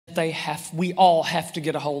we all have to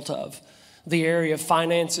get a hold of. The area of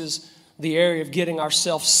finances, the area of getting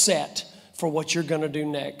ourselves set for what you're going to do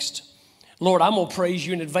next. Lord, I'm going to praise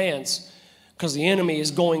you in advance because the enemy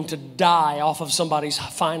is going to die off of somebody's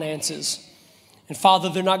finances. And Father,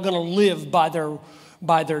 they're not going to live by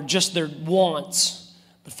their just their wants.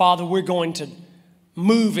 But Father, we're going to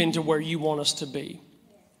move into where you want us to be.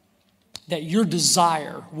 That your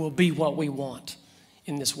desire will be what we want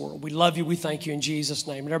in this world. We love you. We thank you in Jesus'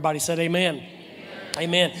 name. And everybody said amen. Amen.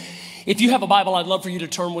 Amen. If you have a Bible, I'd love for you to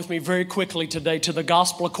turn with me very quickly today to the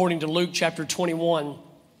gospel according to Luke chapter 21.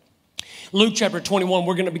 Luke chapter 21,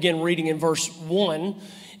 we're going to begin reading in verse 1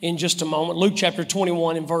 in just a moment. Luke chapter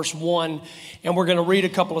 21 in verse 1. And we're going to read a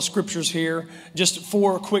couple of scriptures here, just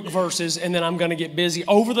 4 quick verses, and then I'm going to get busy.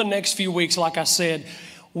 Over the next few weeks, like I said,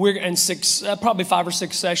 we're in probably 5 or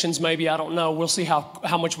 6 sessions maybe, I don't know. We'll see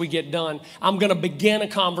how much we get done. I'm going to begin a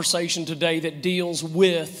conversation today that deals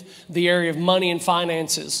with the area of money and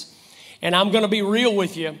finances. And I'm going to be real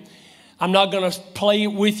with you. I'm not going to play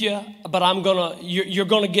with you, but you're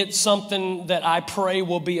going to get something that I pray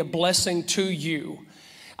will be a blessing to you.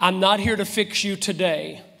 I'm not here to fix you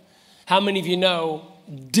today. How many of you know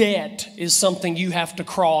debt is something you have to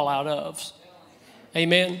crawl out of?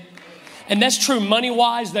 Amen. And that's true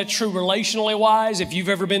money-wise, that's true relationally-wise. If you've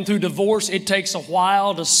ever been through divorce, it takes a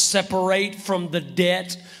while to separate from the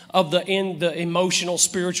debt of the emotional,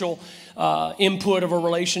 spiritual input of a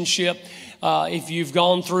relationship. If you've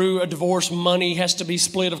gone through a divorce, money has to be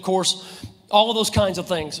split, of course. All of those kinds of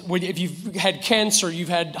things. If you've had cancer, you've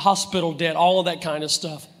had hospital debt, all of that kind of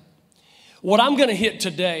stuff. What I'm going to hit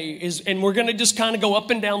today is, and we're going to just kind of go up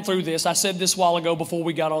and down through this. I said this a while ago before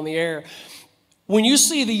we got on the air. When you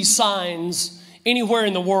see these signs anywhere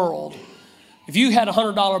in the world, if you had a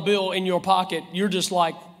 $100 bill in your pocket, you're just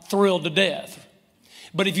like thrilled to death.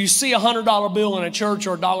 But if you see a $100 bill in a church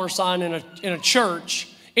or a dollar sign in a church,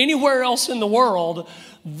 anywhere else in the world,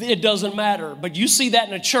 it doesn't matter. But you see that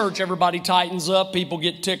in a church, everybody tightens up. People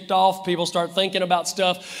get ticked off. People start thinking about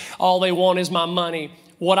stuff. All they want is my money.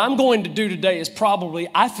 What I'm going to do today is probably,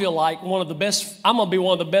 I feel like, I'm going to be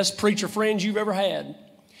one of the best preacher friends you've ever had.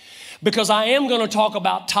 Because I am going to talk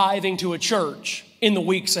about tithing to a church in the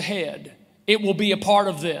weeks ahead. It will be a part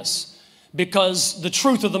of this. Because the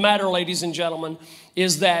truth of the matter, ladies and gentlemen,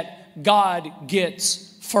 is that God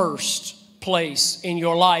gets first place in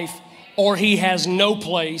your life, or he has no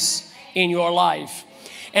place in your life.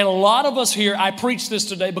 And a lot of us here, I preach this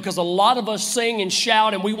today because a lot of us sing and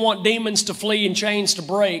shout and we want demons to flee and chains to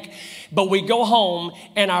break, but we go home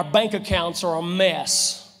and our bank accounts are a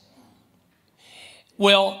mess.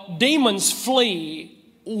 Well, demons flee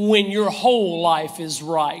when your whole life is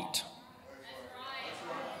right.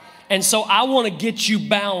 And so I want to get you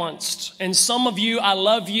balanced. And some of you, I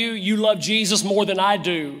love you, you love Jesus more than I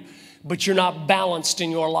do, but you're not balanced in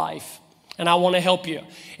your life. And I want to help you.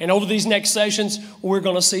 And over these next sessions, we're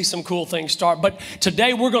going to see some cool things start. But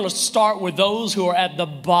today we're going to start with those who are at the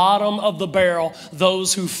bottom of the barrel,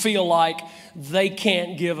 those who feel like they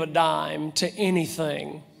can't give a dime to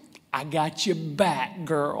anything. I got you back,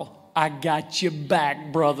 girl. I got you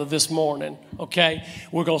back, brother, this morning, okay?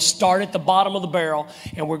 We're going to start at the bottom of the barrel,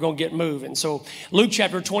 and we're going to get moving. So Luke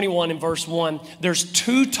chapter 21 and verse 1, there's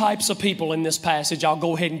 2 types of people in this passage. I'll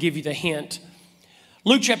go ahead and give you the hint.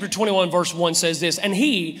 Luke chapter 21 verse 1 says this, and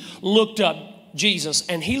he looked up, Jesus,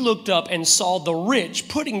 and he looked up and saw the rich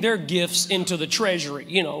putting their gifts into the treasury,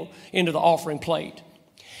 into the offering plate.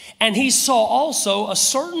 And he saw also a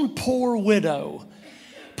certain poor widow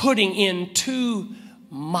putting in 2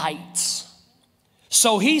 mites.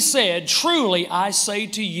 So he said, truly I say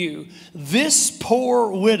to you, this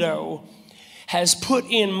poor widow has put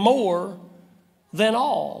in more than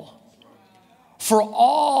all. For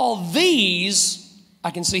all these,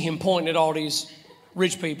 I can see him pointing at all these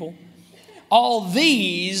rich people, all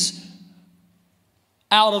these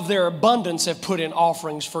out of their abundance have put in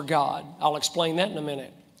offerings for God. I'll explain that in a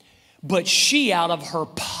minute. But she out of her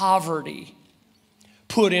poverty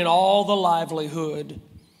put in all the livelihood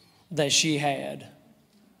that she had.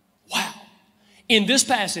 Wow. In this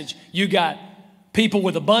passage, you got people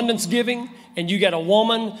with abundance giving, and you got a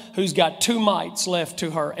woman who's got 2 mites left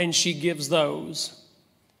to her, and she gives those.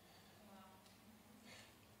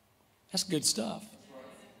 That's good stuff.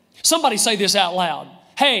 Somebody say this out loud.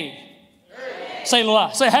 Hey. Hey. Say it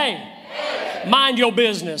loud. Say, hey. Hey. Mind your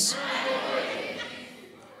business.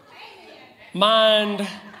 Mind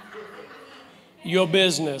your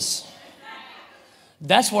business.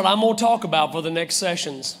 That's what I'm going to talk about for the next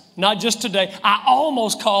sessions. Not just today. I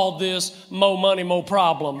almost called this Mo Money, Mo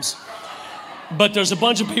Problems. But there's a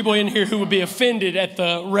bunch of people in here who would be offended at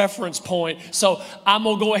the reference point. So I'm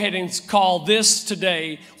going to go ahead and call this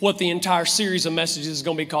today what the entire series of messages is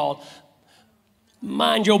going to be called.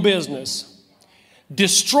 Mind your business.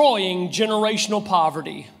 Destroying generational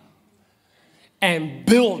poverty and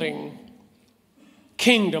building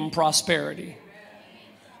kingdom prosperity.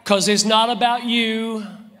 Because it's not about you,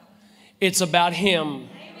 it's about Him.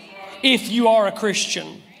 If you are a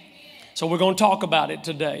Christian. So we're going to talk about it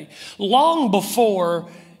today. Long before,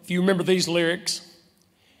 if you remember these lyrics,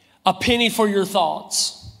 a penny for your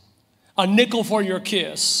thoughts, a nickel for your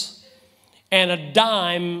kiss, and a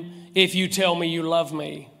dime if you tell me you love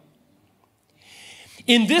me.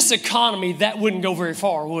 In this economy, that wouldn't go very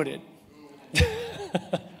far, would it?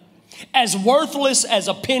 As worthless as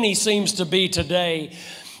a penny seems to be today,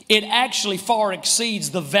 it actually far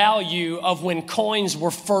exceeds the value of when coins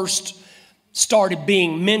were first started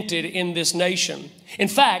being minted in this nation. In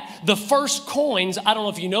fact, the first coins, I don't know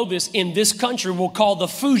if you know this, in this country were called the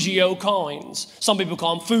Fugio coins. Some people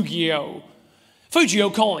call them Fugio.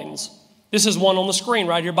 Fugio coins. This is one on the screen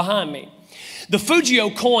right here behind me. The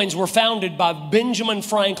Fugio coins were founded by Benjamin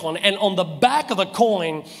Franklin, and on the back of the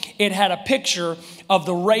coin, it had a picture of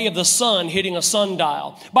the ray of the sun hitting a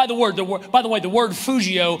sundial. By the way, the word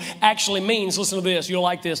Fugio actually means, listen to this, you'll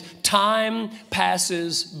like this, time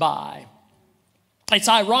passes by. It's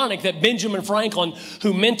ironic that Benjamin Franklin,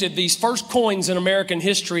 who minted these first coins in American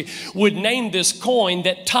history, would name this coin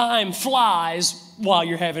that time flies while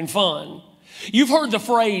you're having fun. You've heard the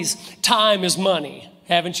phrase, time is money,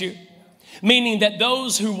 haven't you? Meaning that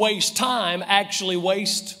those who waste time actually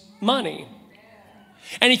waste money.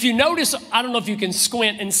 And if you notice, I don't know if you can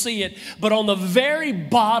squint and see it, but on the very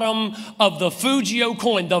bottom of the Fugio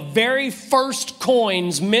coin, the very first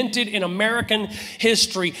coins minted in American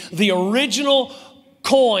history, the original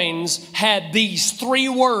coins had these three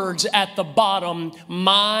words at the bottom,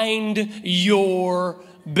 mind your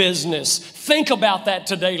business. Think about that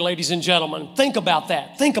today, ladies and gentlemen. Think about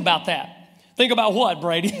that. Think about that. Think about what,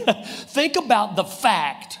 Brady? Think about the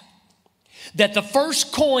fact that the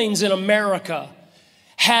first coins in America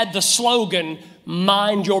had the slogan,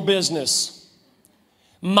 mind your business.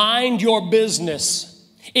 Mind your business.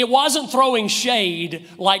 It wasn't throwing shade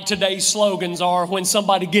like today's slogans are when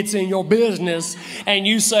somebody gets in your business and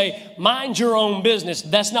you say, mind your own business.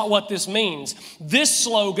 That's not what this means. This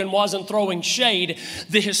slogan wasn't throwing shade.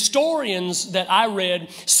 The historians that I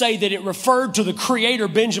read say that it referred to the creator,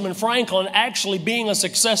 Benjamin Franklin, actually being a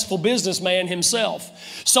successful businessman himself.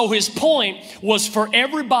 So his point was for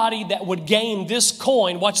everybody that would gain this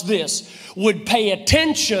coin, watch this, would pay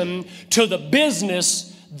attention to the business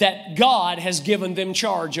that God has given them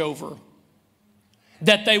charge over.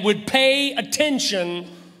 That they would pay attention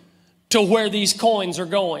to where these coins are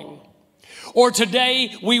going. Or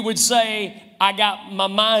today we would say, I got my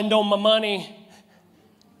mind on my money.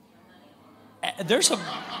 There's some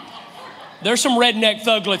redneck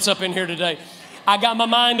thuglets up in here today. I got my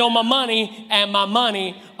mind on my money and my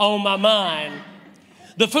money on my mind.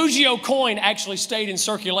 The Fugio coin actually stayed in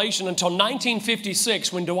circulation until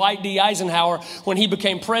 1956 when Dwight D. Eisenhower, when he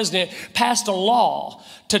became president, passed a law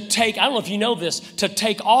to take, I don't know if you know this, to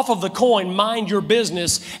take off of the coin, mind your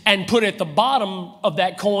business, and put at the bottom of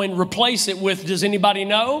that coin, replace it with, does anybody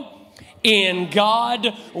know? In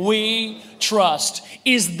God we trust.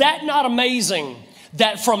 Is that not amazing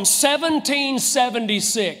that from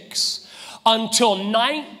 1776 until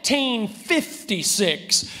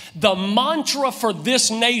 1956, the mantra for this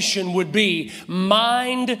nation would be,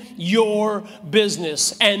 mind your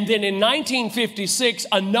business. And then in 1956,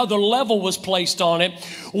 another level was placed on it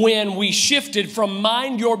when we shifted from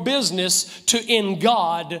mind your business to in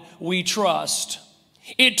God we trust.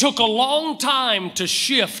 It took a long time to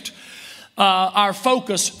shift our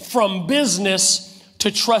focus from business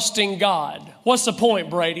to trusting God. What's the point,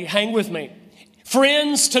 Brady? Hang with me.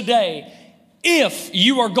 Friends, today, if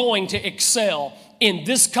you are going to excel in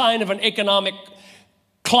this kind of an economic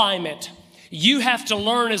climate, you have to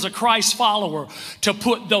learn as a Christ follower to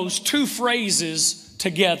put those two phrases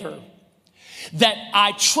together. That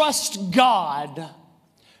I trust God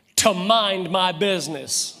to mind my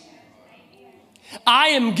business. I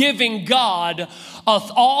am giving God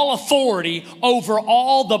all authority over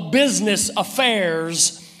all the business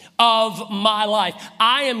affairs of my life.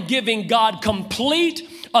 I am giving God complete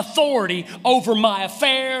authority over my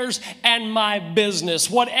affairs and my business,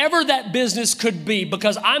 whatever that business could be,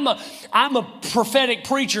 because I'm a prophetic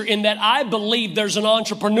preacher in that I believe there's an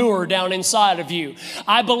entrepreneur down inside of you.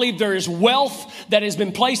 I believe there is wealth that has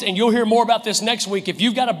been placed, and you'll hear more about this next week. If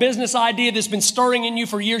you've got a business idea that's been stirring in you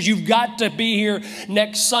for years, you've got to be here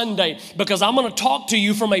next Sunday, because I'm going to talk to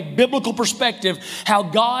you from a biblical perspective how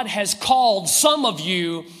God has called some of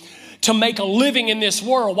you to make a living in this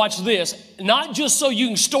world. Watch this. Not just so you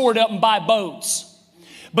can store it up and buy boats,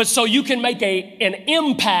 but so you can make an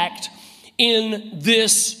impact in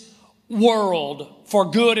this world for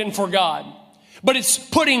good and for God. But it's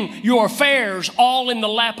putting your affairs all in the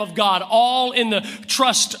lap of God, all in the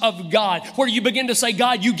trust of God, where you begin to say,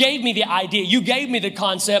 God, you gave me the idea. You gave me the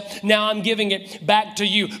concept. Now I'm giving it back to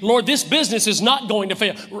you. Lord, this business is not going to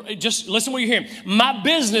fail. Just listen what you're hearing. My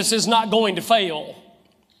business is not going to fail.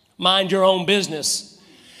 Mind your own business.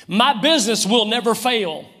 My business will never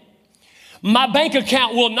fail. My bank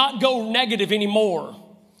account will not go negative anymore.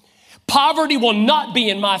 Poverty will not be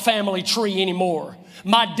in my family tree anymore.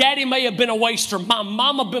 My daddy may have been a waster. My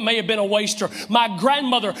mama may have been a waster. My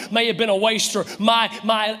grandmother may have been a waster.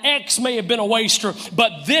 My ex may have been a waster.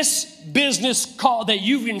 But this business call that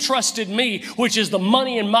you've entrusted me, which is the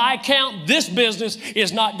money in my account, this business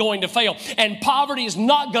is not going to fail. And poverty is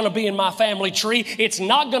not going to be in my family tree. It's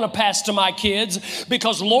not going to pass to my kids,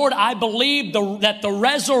 because Lord, I believe that the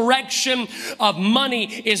resurrection of money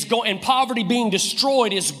is going, and poverty being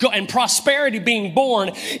destroyed and prosperity being born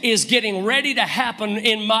is getting ready to happen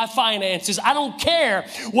in my finances. I don't care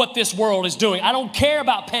what this world is doing. I don't care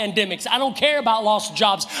about pandemics. I don't care about lost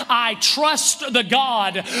jobs. I trust the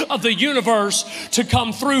God of the universe to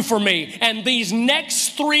come through for me. And these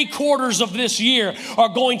next 3 quarters of this year are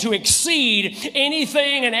going to exceed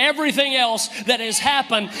anything and everything else that has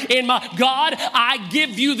happened in my God. I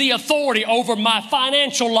give you the authority over my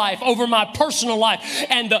financial life, over my personal life,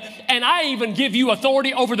 and I even give you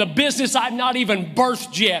authority over the business I've not even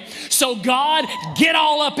birthed yet. So God, get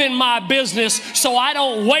all up in my business so I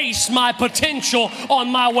don't waste my potential on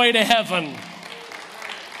my way to heaven.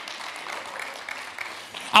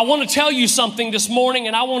 I want to tell you something this morning,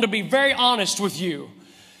 and I want to be very honest with you.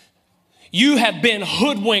 You have been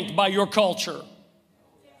hoodwinked by your culture.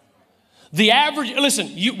 The average,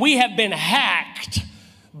 listen, we have been hacked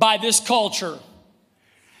by this culture.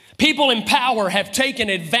 People in power have taken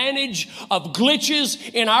advantage of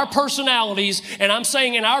glitches in our personalities, and I'm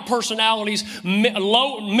saying in our personalities,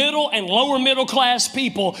 middle and lower middle class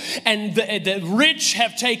people, and the rich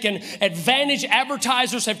have taken advantage,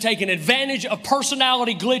 advertisers have taken advantage of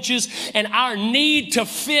personality glitches and our need to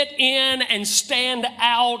fit in and stand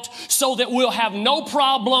out so that we'll have no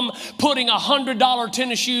problem putting $100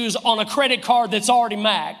 tennis shoes on a credit card that's already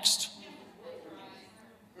maxed.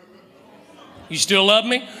 You still love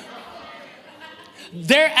me?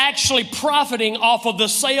 They're actually profiting off of the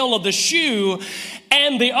sale of the shoe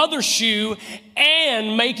and the other shoe,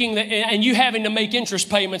 and you having to make interest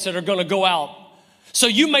payments that are going to go out. So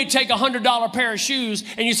you may take a $100 pair of shoes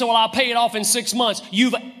and you say, well, I'll pay it off in 6 months.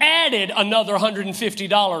 You've added another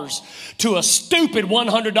 $150 to a stupid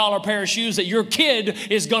 $100 pair of shoes that your kid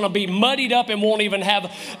is going to be muddied up and won't even have.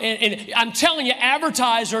 And I'm telling you,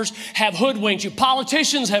 advertisers have hoodwinked you.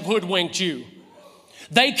 Politicians have hoodwinked you.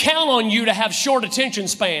 They count on you to have short attention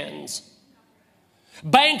spans.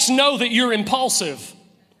 Banks know that you're impulsive.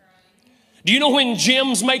 Do you know when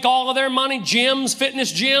gyms make all of their money? Gyms,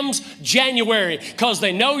 fitness gyms, January, because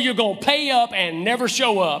they know you're going to pay up and never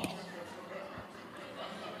show up.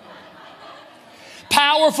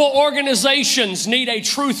 Powerful organizations need a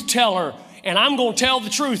truth teller. And I'm going to tell the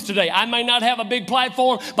truth today. I may not have a big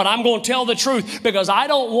platform, but I'm going to tell the truth, because I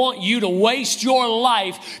don't want you to waste your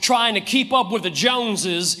life trying to keep up with the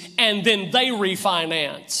Joneses and then they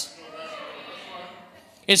refinance.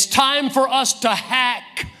 It's time for us to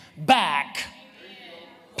hack back.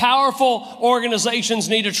 Powerful organizations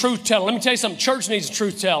need a truth teller. Let me tell you something. Church needs a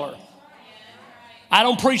truth teller. I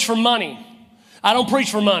don't preach for money. I don't preach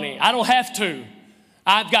for money. I don't have to.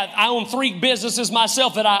 I own 3 businesses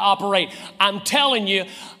myself that I operate. I'm telling you,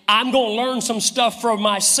 I'm going to learn some stuff for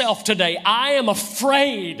myself today. I am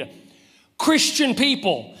afraid, Christian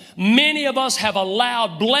people, many of us have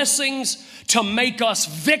allowed blessings to make us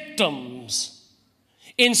victims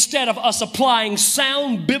instead of us applying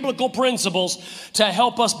sound biblical principles to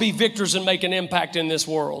help us be victors and make an impact in this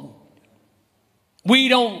world.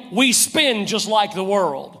 We spend just like the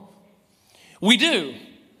world. We do.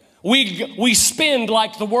 We spend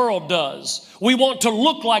like the world does. We want to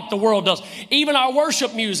look like the world does. Even our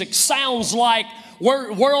worship music sounds like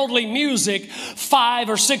worldly music 5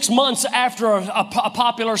 or 6 months after a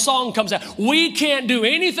popular song comes out. We can't do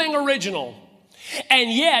anything original.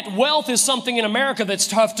 And yet, wealth is something in America that's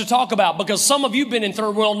tough to talk about, because some of you have been in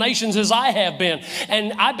third world nations as I have been.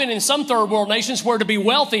 And I've been in some third world nations where to be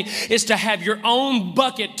wealthy is to have your own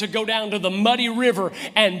bucket to go down to the muddy river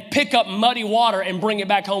and pick up muddy water and bring it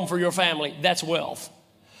back home for your family. That's wealth.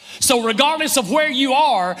 So regardless of where you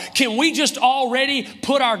are, can we just already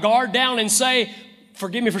put our guard down and say,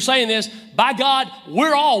 forgive me for saying this, by God,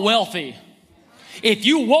 we're all wealthy. If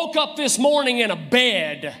you woke up this morning in a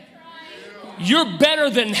bed, you're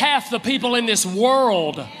better than half the people in this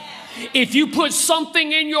world. If you put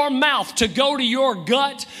something in your mouth to go to your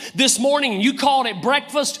gut this morning and you called it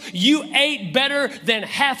breakfast, you ate better than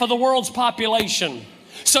half of the world's population.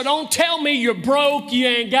 So don't tell me you're broke, you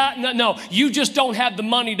ain't got nothing. No, you just don't have the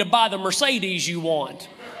money to buy the Mercedes you want.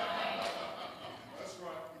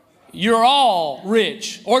 You're all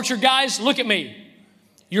rich. Orchard guys, look at me.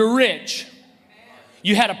 You're rich.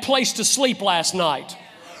 You had a place to sleep last night.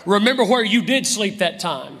 Remember where you did sleep that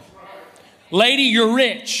time. Lady, you're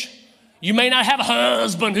rich. You may not have a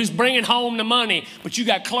husband who's bringing home the money, but you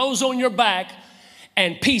got clothes on your back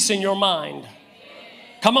and peace in your mind.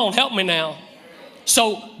 Come on, help me now.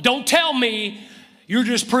 So don't tell me you're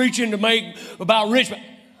just preaching to make about rich.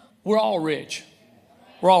 We're all rich.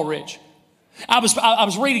 We're all rich. I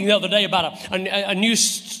was reading the other day about a news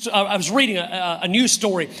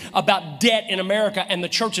story about debt in America and the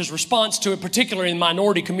church's response to it, particularly in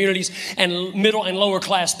minority communities and middle and lower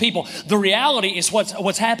class people. The reality is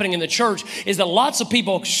what's happening in the church is that lots of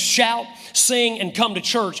people shout, sing, and come to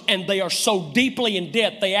church, and they are so deeply in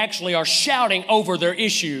debt they actually are shouting over their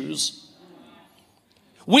issues.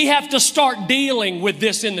 We have to start dealing with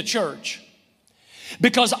this in the church,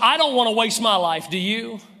 because I don't want to waste my life. Do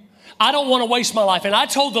you? I don't want to waste my life. And I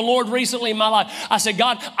told the Lord recently in my life, I said,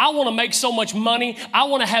 God, I want to make so much money. I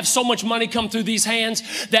want to have so much money come through these hands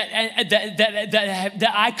that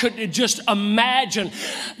I could just imagine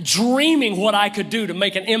dreaming what I could do to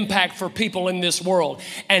make an impact for people in this world.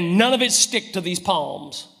 And none of it stick to these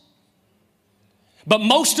palms. But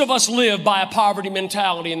most of us live by a poverty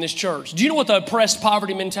mentality in this church. Do you know what the oppressed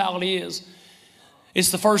poverty mentality is? It's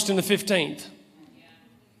the 1st and the 15th.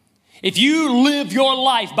 If you live your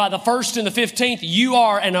life by the 1st and the 15th, you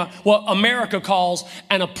are in what America calls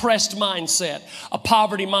an oppressed mindset, a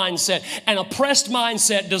poverty mindset. An oppressed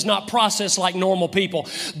mindset does not process like normal people.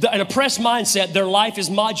 An oppressed mindset, their life is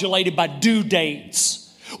modulated by due dates.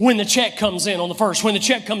 When the check comes in on the 1st, when the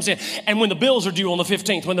check comes in, and when the bills are due on the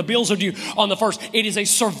 15th, when the bills are due on the 1st. It is a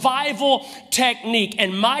survival technique.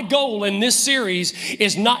 And my goal in this series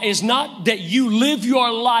is not that you live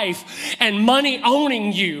your life and money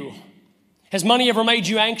owning you. Has money ever made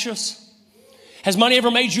you anxious? Has money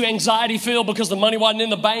ever made you anxiety filled because the money wasn't in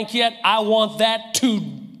the bank yet? I want that to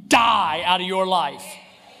die out of your life.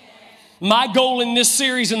 My goal in this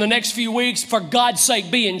series in the next few weeks, for God's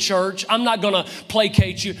sake, be in church. I'm not going to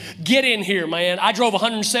placate you. Get in here, man. I drove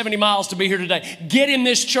 170 miles to be here today. Get in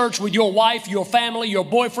this church with your wife, your family, your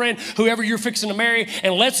boyfriend, whoever you're fixing to marry,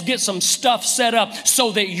 and let's get some stuff set up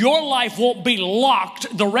so that your life won't be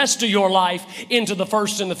locked the rest of your life into the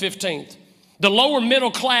 1st and the 15th. The lower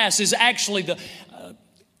middle class is actually the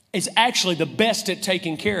best at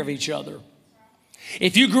taking care of each other.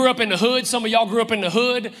 If you grew up in the hood, some of y'all grew up in the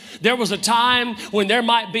hood, there was a time when there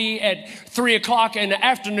might be at 3 o'clock in the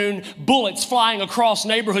afternoon, bullets flying across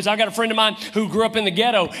neighborhoods. I got a friend of mine who grew up in the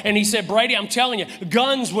ghetto, and he said, Brady, I'm telling you,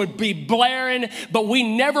 guns would be blaring, but we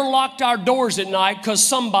never locked our doors at night because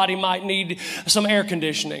somebody might need some air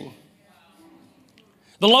conditioning.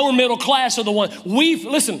 The lower middle class are the one,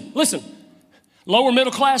 listen, lower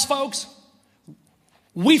middle class folks,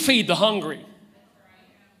 we feed the hungry.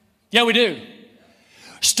 Yeah, we do.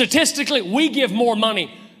 Statistically, we give more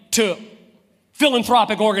money to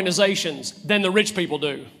philanthropic organizations than the rich people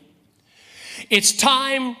do. It's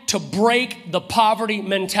time to break the poverty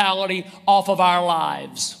mentality off of our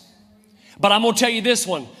lives. But I'm going to tell you this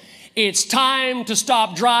one. It's time to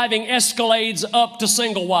stop driving Escalades up to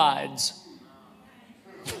single wides.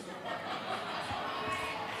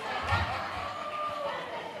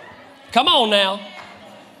 Come on now.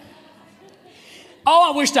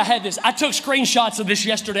 Oh, I wished I had this. I took screenshots of this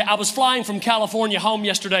yesterday. I was flying from California home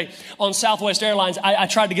yesterday on Southwest Airlines. I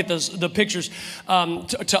tried to get the pictures to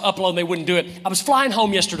upload, and they wouldn't do it. I was flying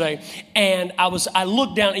home yesterday, and I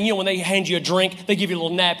looked down, and you know when they hand you a drink, they give you a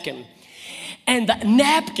little napkin. And the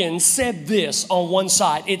napkin said this on one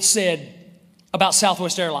side. It said about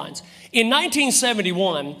Southwest Airlines. In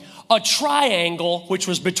 1971, a triangle, which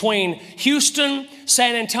was between Houston,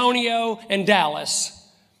 San Antonio, and Dallas,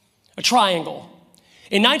 a triangle,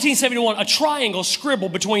 In 1971, a triangle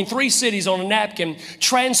scribbled between 3 cities on a napkin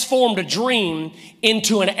transformed a dream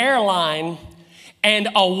into an airline and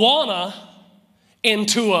a wanna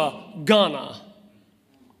into a gonna.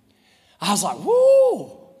 I was like,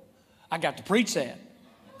 woo, I got to preach that.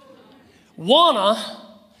 Wanna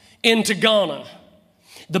into gonna.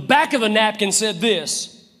 The back of the napkin said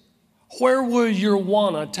this: where will your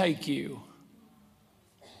wanna take you?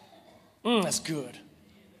 That's good.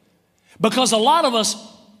 Because a lot of us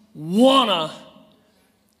wanna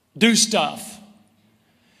do stuff.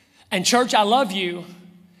 And church, I love you,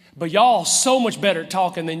 but y'all so much better at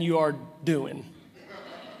talking than you are doing.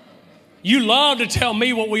 You love to tell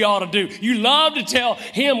me what we ought to do. You love to tell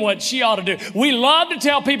him what she ought to do. We love to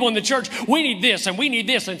tell people in the church, we need this and we need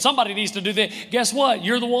this and somebody needs to do this. Guess what?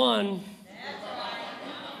 You're the one.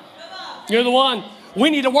 You're the one.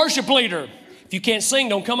 We need a worship leader. If you can't sing,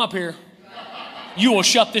 don't come up here. You will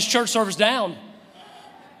shut this church service down.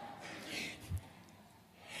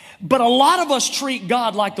 But a lot of us treat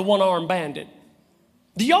God like the one-armed bandit.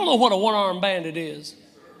 Do y'all know what a one-armed bandit is?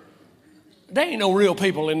 There ain't no real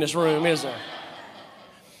people in this room, is there?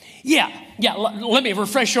 Yeah, let me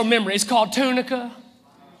refresh your memory. It's called Tunica.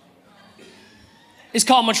 It's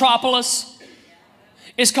called Metropolis.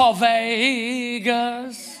 It's called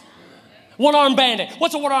Vegas. One-armed bandit.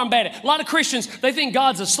 What's a one-armed bandit? A lot of Christians, they think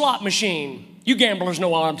God's a slot machine. You gamblers know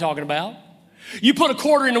what I'm talking about. You put a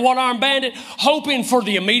quarter in a one-armed bandit, hoping for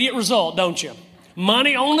the immediate result, don't you?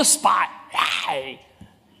 Money on the spot. Hey.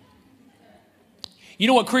 You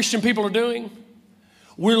know what Christian people are doing?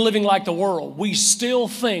 We're living like the world. We still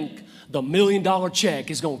think the $1 million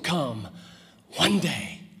check is going to come one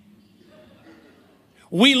day.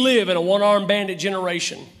 We live in a one-armed bandit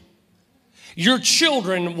generation. Your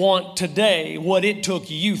children want today what it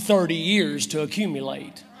took you 30 years to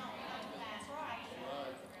accumulate.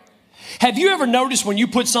 Have you ever noticed when you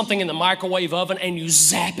put something in the microwave oven and you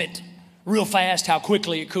zap it real fast, how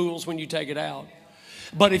quickly it cools when you take it out?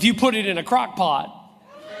 But if you put it in a crock pot,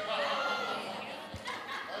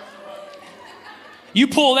 you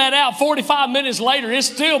pull that out 45 minutes later, it's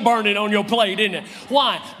still burning on your plate, isn't it?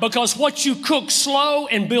 Why? Because what you cook slow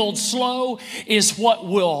and build slow is what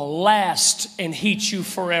will last and heat you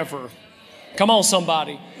forever. Come on,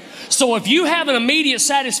 somebody. So if you have an immediate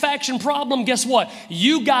satisfaction problem, guess what?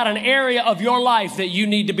 You got an area of your life that you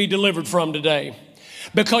need to be delivered from today.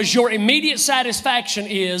 Because your immediate satisfaction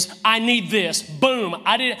is, I need this. Boom.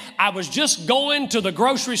 I was just going to the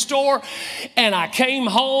grocery store and I came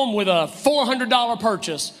home with a $400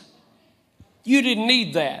 purchase. You didn't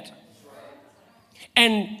need that.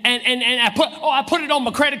 And I put it on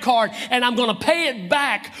my credit card and I'm going to pay it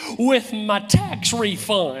back with my tax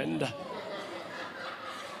refund.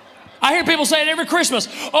 I hear people say it every Christmas.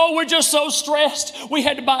 Oh, we're just so stressed. We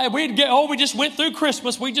just went through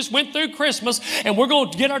Christmas. We just went through Christmas and we're going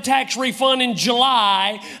to get our tax refund in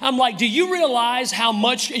July. I'm like, do you realize how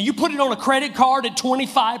much, you put it on a credit card at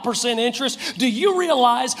 25% interest? Do you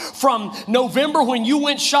realize from November when you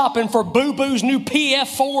went shopping for Boo Boo's new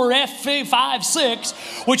PF4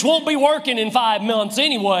 F56, which won't be working in 5 months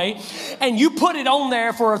anyway, and you put it on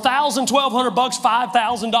there for $1,000, $1,200,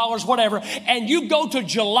 $5,000, whatever, and you go to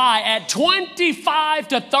July at 25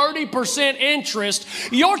 to 30% interest,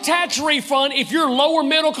 your tax refund, if you're lower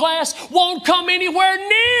middle class, won't come anywhere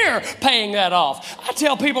near paying that off. I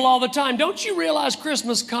tell people all the time, don't you realize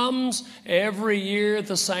Christmas comes every year at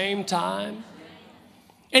the same time?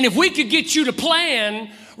 And if we could get you to plan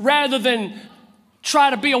rather than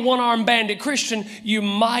try to be a one-armed bandit Christian, you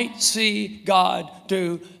might see God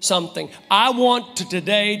do something. I want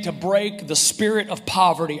today to break the spirit of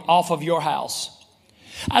poverty off of your house.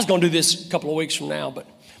 I was going to do this a couple of weeks from now, but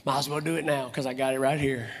might as well do it now because I got it right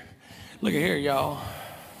here. Look at here, y'all.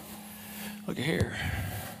 Look at here.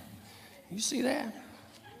 You see that?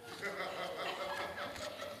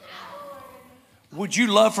 Would you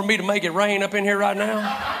love for me to make it rain up in here right now?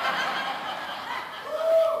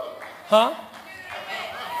 Huh?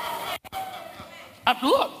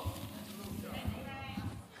 Look.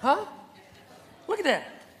 Huh? Look at that.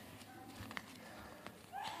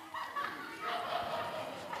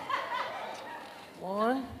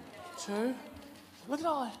 One, two. Look at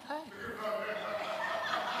all that. Hey.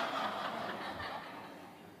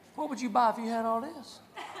 What would you buy if you had all this?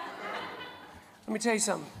 Let me tell you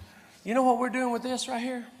something. You know what we're doing with this right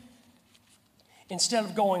here? Instead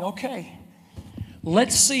of going, okay,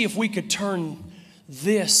 let's see if we could turn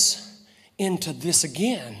this into this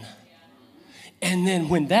again. And then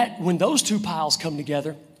when those two piles come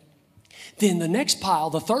together, then the next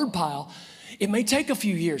pile, the third pile, it may take a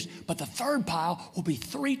few years, but the third pile will be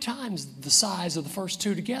 3 times the size of the first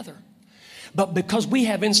two together. But because we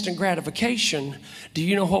have instant gratification, do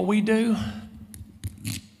you know what we do?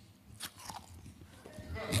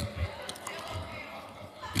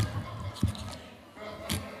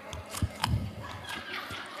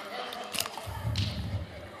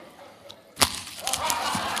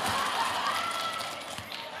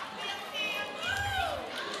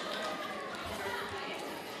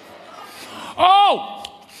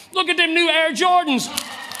 Oh, look at them new Air Jordans.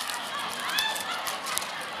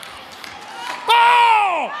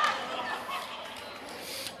 Oh!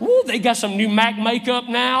 Ooh, they got some new MAC makeup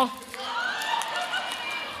now.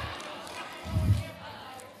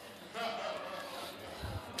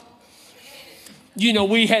 You know,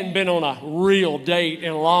 we hadn't been on a real date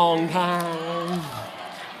in a long time.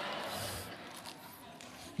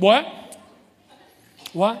 What?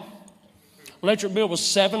 What? Electric bill was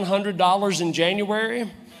 $700 in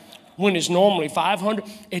January when it's normally $500.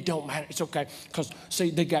 It don't matter. It's okay. Because,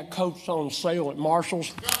 see, they got coats on sale at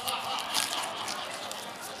Marshall's.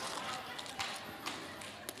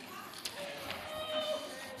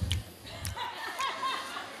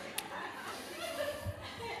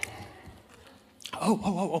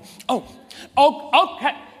 Oh,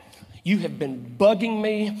 okay. You have been bugging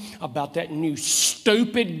me about that new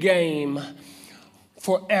stupid game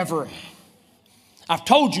forever. I've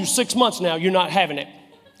told you 6 months now you're not having it.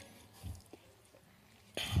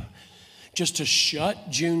 Just to shut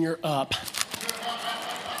Junior up.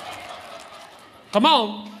 Come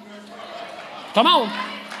on. Come on.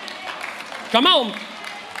 Come on.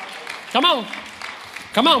 Come on.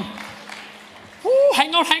 Come on. Ooh,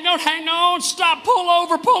 hang on. Stop, pull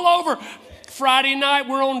over. Friday night,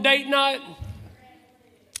 we're on date night.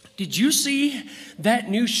 Did you see that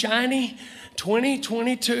new shiny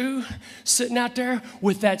 2022 sitting out there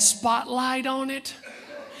with that spotlight on it?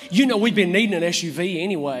 You know we've been needing an SUV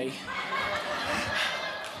anyway.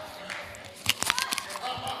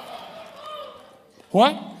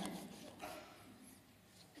 What?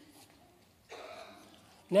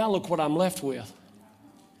 Now look what I'm left with.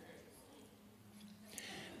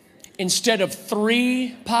 Instead of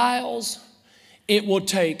 3 piles, it will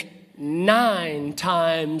take 9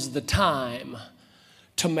 times the time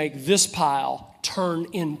to make this pile turn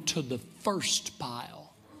into the first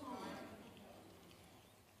pile.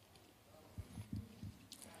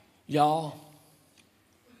 Y'all,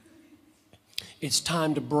 it's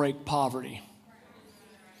time to break poverty.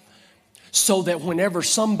 So that whenever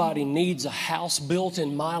somebody needs a house built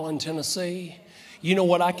in Milan, Tennessee, you know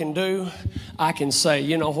what I can do? I can say,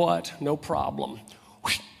 you know what? No problem.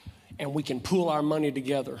 And we can pool our money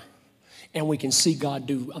together and we can see God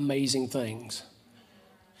do amazing things.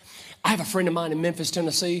 I have a friend of mine in Memphis,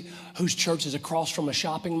 Tennessee, whose church is across from a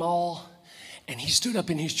shopping mall. And he stood up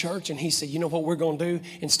in his church and he said, you know what we're going to do?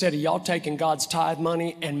 Instead of y'all taking God's tithe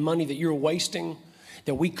money and money that you're wasting,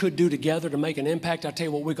 that we could do together to make an impact, I'll tell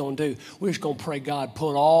you what we're going to do. We're just going to pray God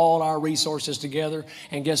put all our resources together,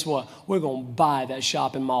 and guess what? We're going to buy that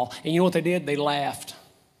shopping mall. And you know what they did? They laughed.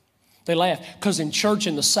 They laughed because in church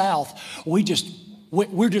in the South, we're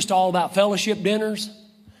just all about fellowship dinners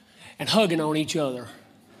and hugging on each other.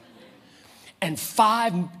 And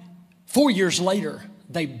 4 years later,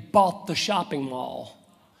 they bought the shopping mall.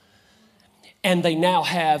 And they now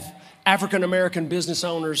have African-American business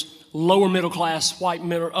owners, lower middle class, white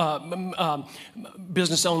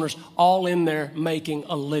business owners, all in there making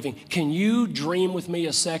a living. Can you dream with me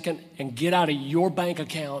a second and get out of your bank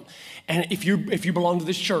account? And if you belong to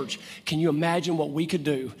this church, can you imagine what we could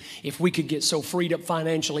do if we could get so freed up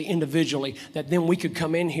financially, individually, that then we could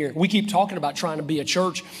come in here? We keep talking about trying to be a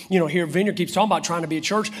church. You know, here Vineyard keeps talking about trying to be a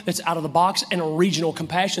church that's out of the box and a regional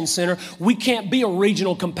compassion center. We can't be a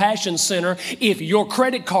regional compassion center if your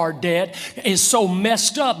credit card debt is so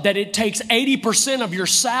messed up that it takes 80% of your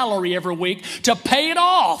salary every week to pay it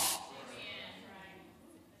off.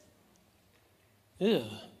 Ew.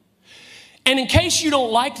 And in case you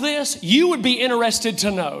don't like this, you would be interested to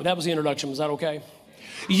know. That was the introduction. Was that okay?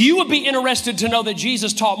 You would be interested to know that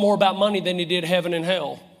Jesus taught more about money than he did heaven and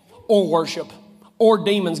hell, or worship, or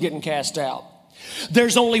demons getting cast out.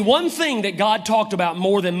 There's only one thing that God talked about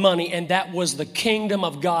more than money, and that was the kingdom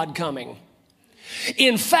of God coming.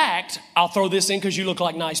 In fact, I'll throw this in because you look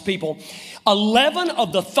like nice people. 11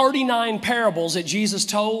 of the 39 parables that Jesus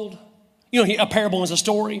told, you know, a parable is a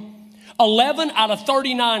story. 11 out of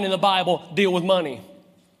 39 in the Bible deal with money.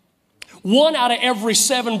 1 out of every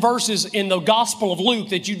 7 verses in the Gospel of Luke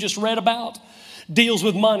that you just read about deals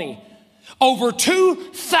with money. Over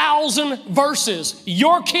 2,000 verses.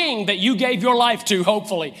 Your King that you gave your life to,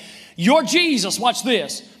 hopefully. Your Jesus, watch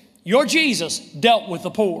this. Your Jesus dealt with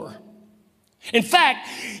the poor. In fact,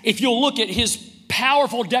 if you'll look at his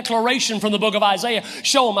powerful declaration from the book of Isaiah.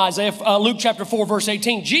 Show them Isaiah, Luke chapter 4, verse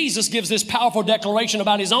 18. Jesus gives this powerful declaration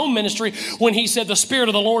about his own ministry when he said, the Spirit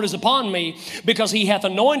of the Lord is upon me because he hath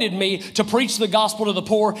anointed me to preach the gospel to the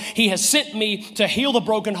poor. He has sent me to heal the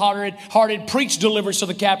brokenhearted, preach deliverance to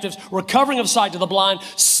the captives, recovering of sight to the blind,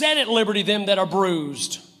 set at liberty them that are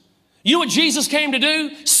bruised. You know what Jesus came to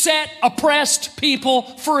do? Set oppressed people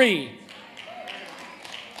free.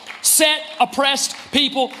 Set oppressed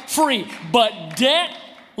people free. But debt,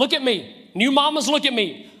 look at me. New mamas, look at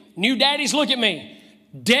me. New daddies, look at me.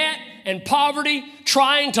 Debt and poverty,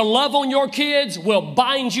 trying to love on your kids, will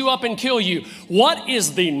bind you up and kill you. What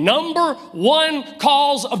is the number one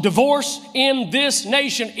cause of divorce in this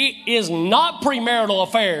nation? It is not premarital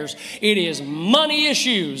affairs. It is money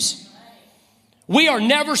issues. We are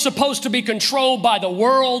never supposed to be controlled by the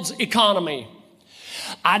world's economy.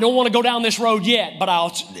 I don't want to go down this road yet, but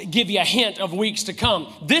I'll give you a hint of weeks to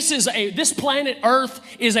come. This planet Earth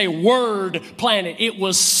is a word planet. It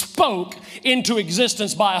was spoke into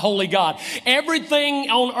existence by a holy God. Everything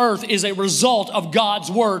on earth is a result of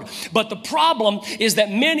God's word. But the problem is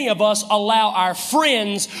that many of us allow our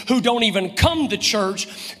friends who don't even come to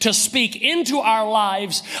church to speak into our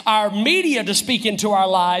lives, our media to speak into our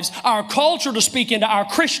lives, our culture to speak into our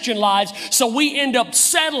Christian lives. So we end up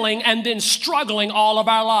settling and then struggling all of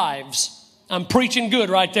our lives. I'm preaching good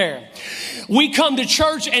right there. We come to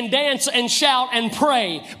church and dance and shout and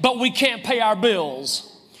pray, but we can't pay our bills.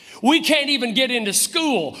 We can't even get into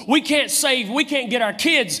school. We can't save. We can't get our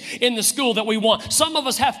kids in the school that we want. Some of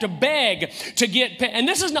us have to beg to get, and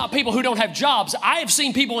this is not people who don't have jobs. I have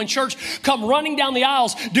seen people in church come running down the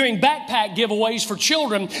aisles during backpack giveaways for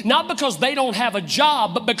children, not because they don't have a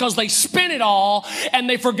job, but because they spent it all and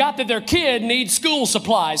they forgot that their kid needs school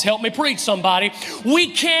supplies. Help me preach, somebody.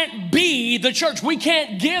 We can't be the church. We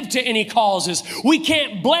can't give to any causes. We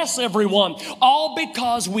can't bless everyone, all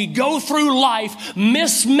because we go through life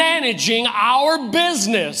mismanaging our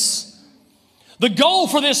business. The goal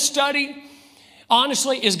for this study,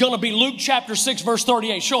 honestly, is going to be Luke chapter 6, verse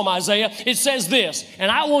 38. Show them, Isaiah. It says this,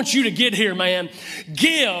 and I want you to get here, man.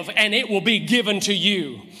 Give, and it will be given to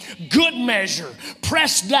you. Good measure,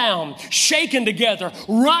 pressed down, shaken together,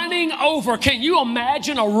 running over. Can you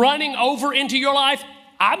imagine a running over into your life?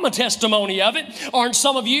 I'm a testimony of it. Aren't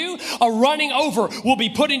some of you? A running over will be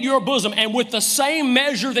put in your bosom, and with the same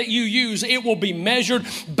measure that you use, it will be measured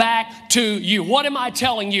back to you. What am I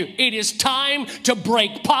telling you? It is time to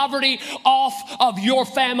break poverty off of your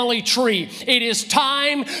family tree. It is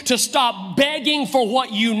time to stop begging for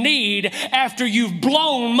what you need after you've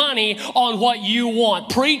blown money on what you want.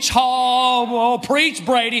 Preach, oh, preach,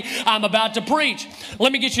 Brady. I'm about to preach.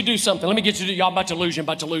 Let me get you to do something. Let me get you to do, y'all about to lose you. I'm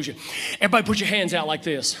about to lose you. Everybody put your hands out like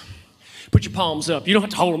this. Put your palms up. You don't have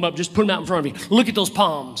to hold them up. Just put them out in front of you. Look at those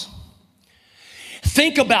palms.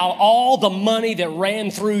 Think about all the money that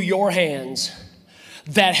ran through your hands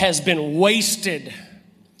that has been wasted,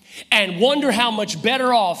 and wonder how much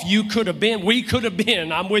better off you could have been, we could have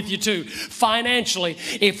been, I'm with you too, financially,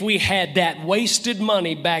 if we had that wasted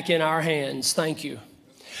money back in our hands. Thank you.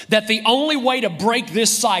 That the only way to break this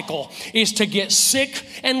cycle is to get sick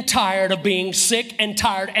and tired of being sick and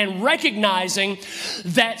tired, and recognizing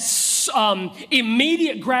that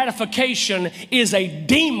immediate gratification is a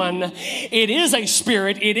demon. It is a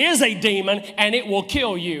spirit. It is a demon, and it will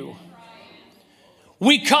kill you.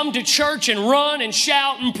 We come to church and run and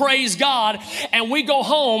shout and praise God, and we go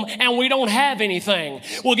home and we don't have anything.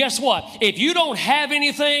 Well, guess what? If you don't have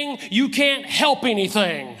anything, you can't help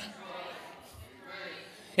anything.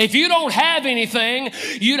 If you don't have anything,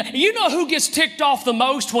 you know who gets ticked off the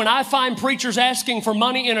most when I find preachers asking for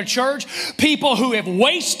money in a church? People who have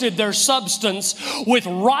wasted their substance with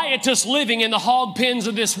riotous living in the hog pens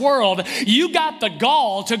of this world. You got the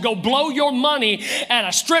gall to go blow your money at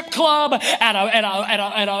a strip club, at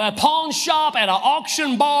a pawn shop, at an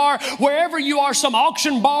auction bar, wherever you are, some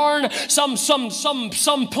auction barn, some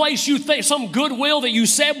place you think, some Goodwill that you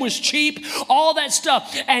said was cheap, all that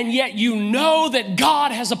stuff. And yet you know that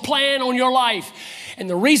God has a plan on your life. And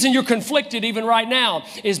the reason you're conflicted even right now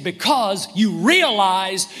is because you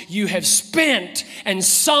realize you have spent and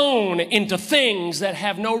sown into things that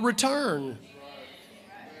have no return.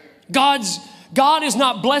 God is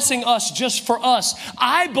not blessing us just for us.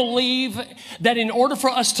 I believe that in order for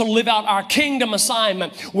us to live out our kingdom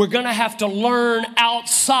assignment, we're going to have to learn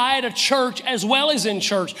outside of church as well as in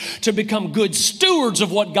church to become good stewards of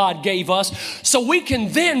what God gave us, so we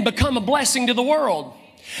can then become a blessing to the world.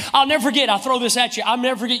 I'll never forget, I'll throw this at you. I'll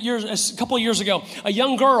never forget a couple of years ago, a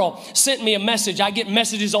young girl sent me a message. I get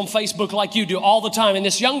messages on Facebook like you do all the time. And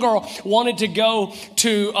this young girl wanted to go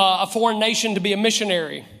to a foreign nation to be a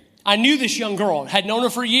missionary. I knew this young girl, had known her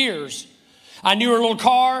for years. I knew her little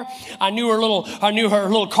car. I knew her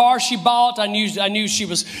little car she bought. I knew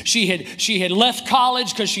she had left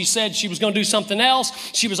college because she said she was going to do something else.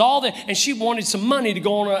 She was all there, and she wanted some money to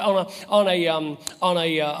go on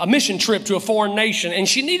a mission trip to a foreign nation, and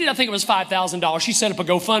she needed, I think it was $5,000. She set up a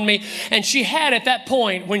GoFundMe, and she had at that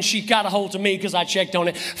point when she got a hold of me, because I checked on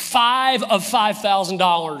it,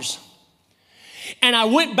 $5,000. And I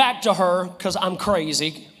went back to her because I'm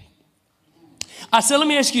crazy. I said, let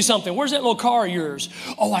me ask you something. Where's that little car of yours?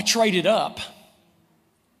 Oh, I traded up.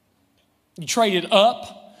 You traded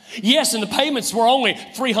up? Yes, and the payments were only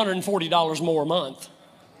 $340 more a month.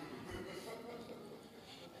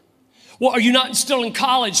 Well, are you not still in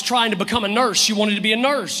college trying to become a nurse? She wanted to be a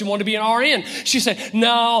nurse. She wanted to be an RN. She said,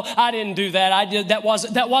 no, I didn't do that.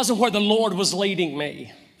 That wasn't where the Lord was leading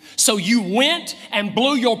me. So you went and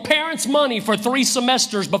blew your parents' money for 3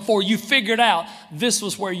 semesters before you figured out this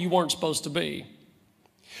was where you weren't supposed to be.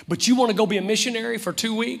 But you want to go be a missionary for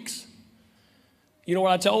 2 weeks? You know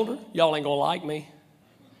what I told her? Y'all ain't going to like me.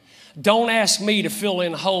 Don't ask me to fill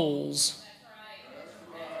in holes.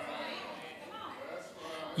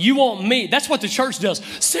 You want me. That's what the church does.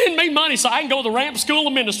 Send me money so I can go to the Ramp School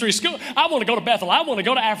of Ministry. I want to go to Bethel. I want to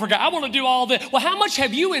go to Africa. I want to do all this. Well, how much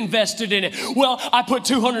have you invested in it? Well, I put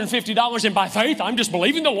 $250 in by faith. I'm just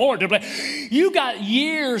believing the Lord. You got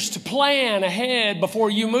years to plan ahead before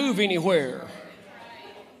you move anywhere.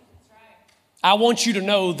 I want you to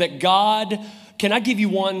know that God, can I give you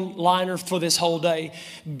one liner for this whole day?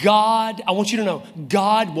 I want you to know,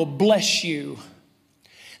 God will bless you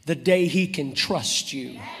the day He can trust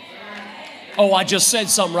you. Oh, I just said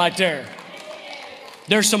something right there.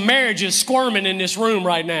 There's some marriages squirming in this room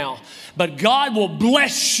right now. But God will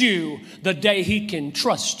bless you the day He can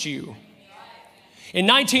trust you. In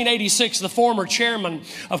 1986, the former chairman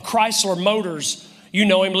of Chrysler Motors, you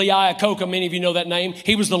know him, Lee Iacocca, many of you know that name.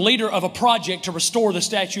 He was the leader of a project to restore the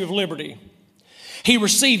Statue of Liberty. He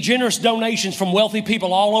received generous donations from wealthy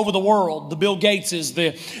people all over the world. The Bill Gateses,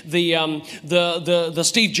 the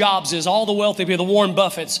Steve Jobses, all the wealthy people, the Warren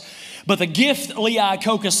Buffetts. But the gift, Lee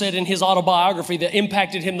Iacocca said in his autobiography, that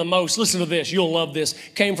impacted him the most, listen to this, you'll love this,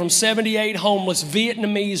 came from 78 homeless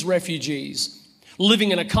Vietnamese refugees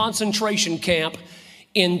living in a concentration camp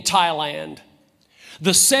in Thailand.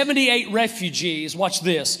 The 78 refugees, watch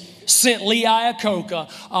this, sent Lee Iacocca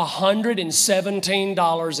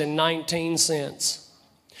 $117.19.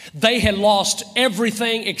 They had lost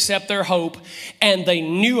everything except their hope, and they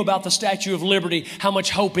knew about the Statue of Liberty, how much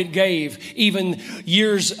hope it gave. Even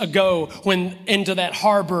years ago, when into that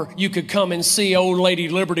harbor you could come and see old Lady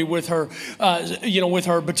Liberty with her, with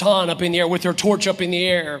her baton up in the air, with her torch up in the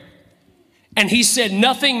air. And he said,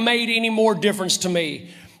 nothing made any more difference to me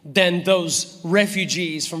than those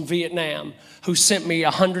refugees from Vietnam who sent me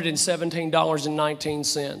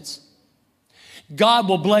 $117.19. God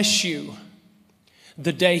will bless you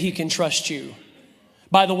the day He can trust you.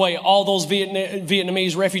 By the way, all those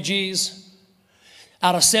Vietnamese refugees,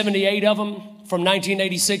 out of 78 of them from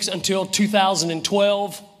 1986 until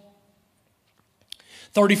 2012,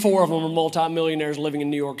 34 of them were multimillionaires living in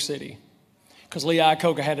New York City because Lee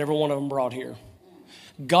Iacocca had every one of them brought here.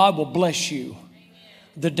 God will bless you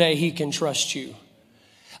the day He can trust you.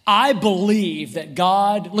 I believe that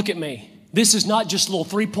God, look at me, this is not just a little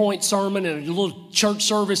 3-point sermon and a little church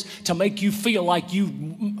service to make you feel like you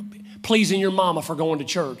pleasing your mama for going to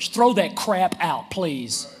church. Throw that crap out,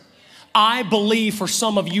 please. I believe for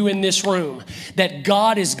some of you in this room that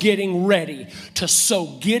God is getting ready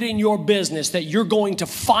to get in your business, that you're going to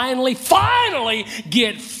finally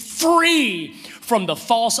get free from the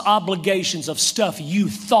false obligations of stuff you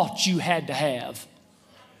thought you had to have.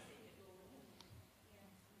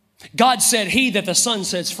 God said, he that the Son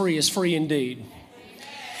sets free is free indeed.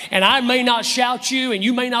 And I may not shout you, and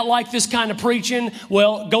you may not like this kind of preaching.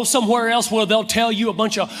 Well, go somewhere else where they'll tell you a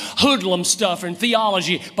bunch of hoodlum stuff and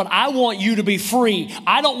theology. But I want you to be free.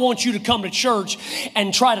 I don't want you to come to church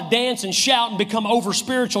and try to dance and shout and become over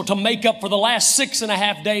spiritual to make up for the last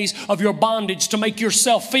 6.5 days of your bondage, to make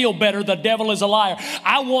yourself feel better. The devil is a liar.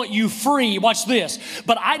 I want you free. Watch this.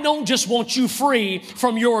 But I don't just want you free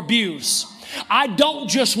from your abuse. I don't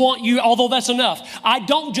just want you, although that's enough, I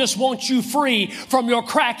don't just want you free from your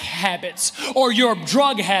crack habits or your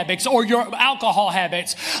drug habits or your alcohol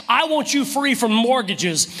habits. I want you free from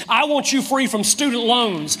mortgages. I want you free from student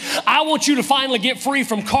loans. I want you to finally get free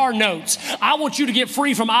from car notes. I want you to get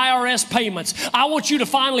free from IRS payments. I want you to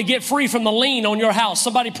finally get free from the lien on your house.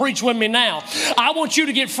 Somebody preach with me now. I want you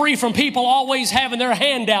to get free from people always having their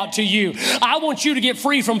hand out to you. I want you to get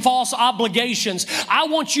free from false obligations. I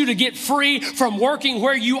want you to get free from working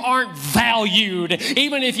where you aren't valued,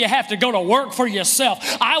 even if you have to go to work for yourself.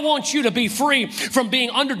 I want you to be free from being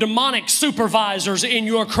under demonic supervisors in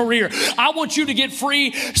your career. I want you to get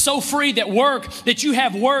free, so free that you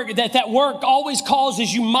have work, that work always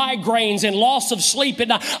causes you migraines and loss of sleep at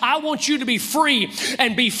night. I want you to be free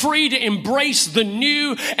and be free to embrace the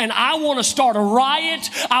new. And I want to start a riot.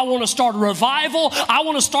 I want to start a revival. I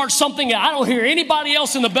want to start something that I don't hear anybody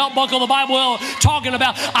else in the belt buckle of the Bible talking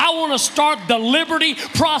about. I want to start the liberty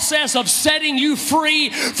process of setting you free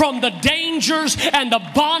from the dangers and the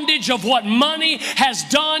bondage of what money has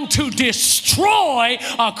done to destroy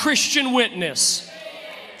a Christian witness.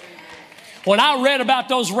 When I read about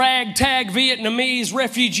those ragtag Vietnamese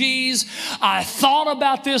refugees, I thought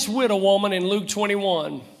about this widow woman in Luke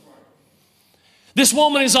 21. This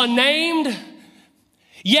woman is unnamed,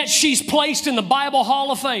 yet she's placed in the Bible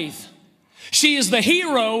Hall of Faith. She is the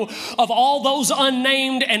hero of all those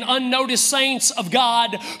unnamed and unnoticed saints of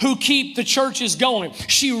God who keep the churches going.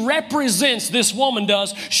 She represents, this woman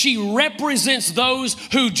does, she represents those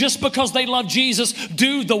who, just because they love Jesus,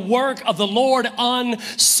 do the work of the Lord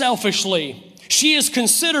unselfishly. She is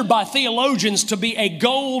considered by theologians to be a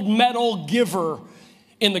gold medal giver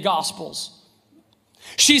in the Gospels.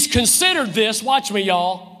 She's considered this, watch me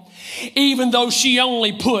y'all, even though she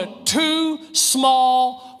only put 2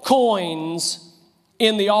 small coins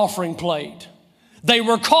in the offering plate. They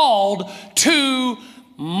were called 2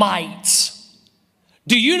 mites.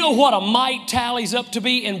 Do you know what a mite tallies up to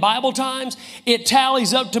be in Bible times? It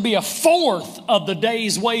tallies up to be 1/4 of the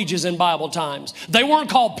day's wages in Bible times. They weren't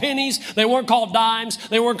called pennies. They weren't called dimes.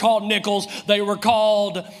 They weren't called nickels. They were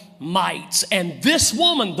called mites. And this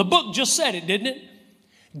woman, the book just said it, didn't it?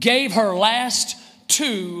 Gave her last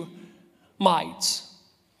 2 mites.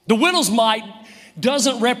 The widow's mite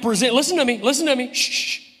doesn't represent, listen to me,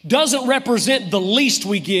 doesn't represent the least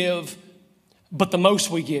we give, but the most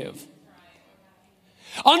we give.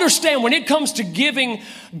 Understand, when it comes to giving,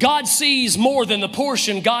 God sees more than the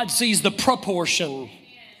portion, God sees the proportion.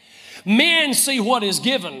 Men see what is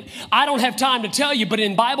given. I don't have time to tell you, but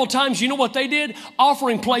in Bible times, you know what they did?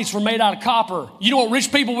 Offering plates were made out of copper. You know what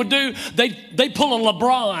rich people would do? They pull a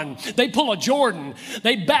LeBron. They pull a Jordan.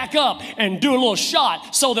 They back up and do a little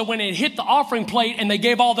shot so that when it hit the offering plate and they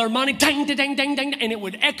gave all their money, dang, dang, dang, dang, and it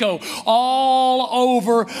would echo all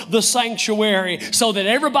over the sanctuary so that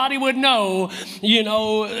everybody would know,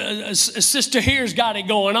 sister here's got it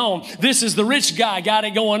going on. This is the rich guy got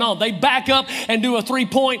it going on. They back up and do a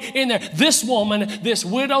 3-point in there. This woman, this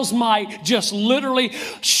widow's mite, just literally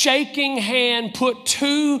shaking hand put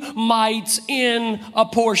 2 mites in a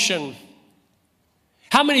portion.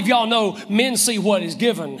 How many of y'all know men see what is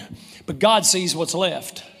given, but God sees what's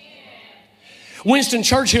left? Winston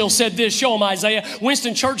Churchill said this. Show him, Isaiah.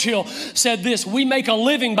 Winston Churchill said this: we make a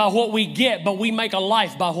living by what we get, but we make a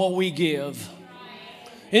life by what we give.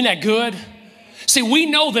 Isn't that good? See, we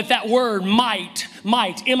know that word might,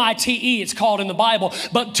 M-I-T-E, it's called in the Bible,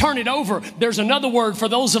 but turn it over. There's another word for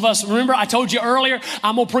those of us. Remember, I told you earlier,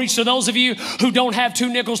 I'm going to preach to those of you who don't have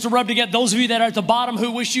 2 nickels to rub together, those of you that are at the bottom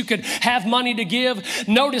who wish you could have money to give.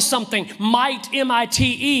 Notice something. Might,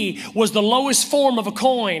 M-I-T-E, was the lowest form of a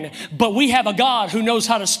coin, but we have a God who knows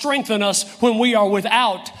how to strengthen us when we are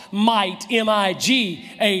without might,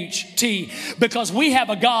 M-I-G-H-T, because we have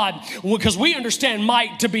a God, because we understand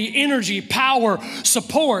might to be energy, power,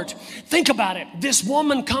 support. Think about it. This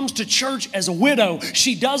woman comes to church as a widow.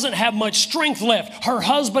 She doesn't have much strength left. Her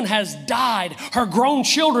husband has died. Her grown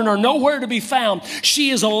children are nowhere to be found. She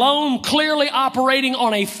is alone, clearly operating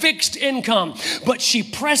on a fixed income, but she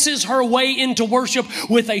presses her way into worship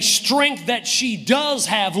with a strength that she does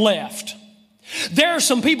have left. There are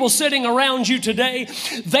some people sitting around you today,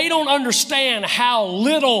 they don't understand how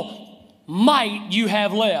little might you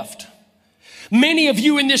have left. Many of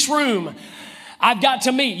you in this room, I've got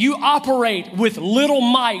to meet, you operate with little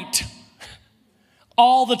might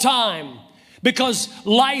all the time because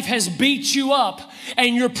life has beat you up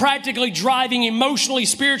and you're practically driving emotionally,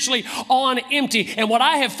 spiritually on empty. And what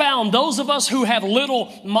I have found, those of us who have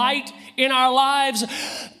little might in our lives,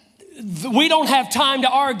 we don't have time to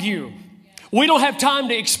argue. We don't have time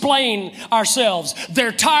to explain ourselves.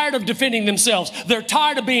 They're tired of defending themselves. They're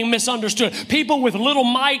tired of being misunderstood. People with little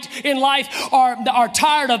might in life are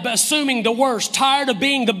tired of assuming the worst, tired of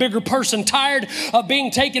being the bigger person, tired of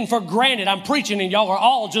being taken for granted. I'm preaching and y'all are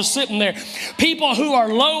all just sitting there. People who are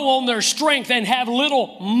low on their strength and have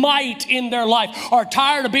little might in their life are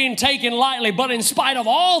tired of being taken lightly. But in spite of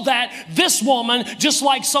all that, this woman, just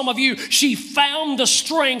like some of you, she found the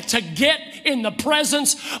strength to get in the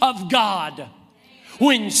presence of God.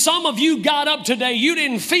 When some of you got up today, you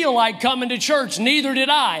didn't feel like coming to church. Neither did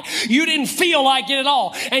I. You didn't feel like it at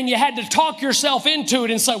all. And you had to talk yourself into it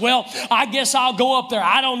and say, well, I guess I'll go up there.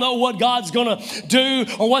 I don't know what God's going to do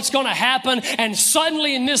or what's going to happen. And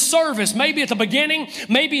suddenly in this service, maybe at the beginning,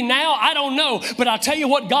 maybe now, I don't know. But I'll tell you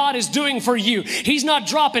what God is doing for you. He's not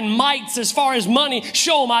dropping mites as far as money.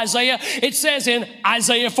 Show him, Isaiah. It says in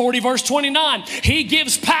Isaiah 40 verse 29, he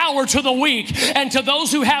gives power to the weak, and to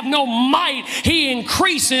those who have no might, he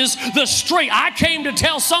increases the strength. I came to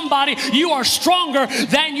tell somebody you are stronger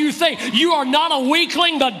than you think. You are not a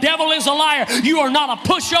weakling. The devil is a liar. You are not a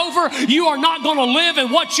pushover. You are not going to live in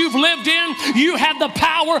what you've lived in. You have the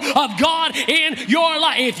power of God in your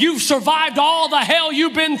life. If you've survived all the hell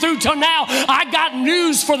you've been through till now, I got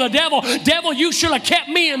news for the devil. Devil, you should have kept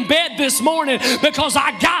me in bed this morning because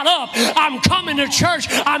I got up. I'm coming to church.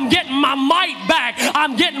 I'm getting my might back.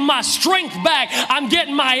 I'm getting my strength back. I'm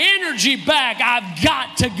getting my energy back. I've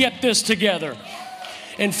got to get this together.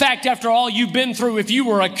 In fact, after all you've been through, if you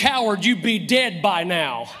were a coward, you'd be dead by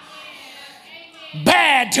now.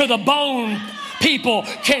 Bad to the bone people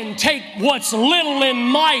can take what's little in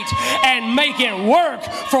might and make it work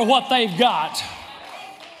for what they've got.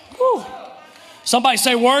 Whew. Somebody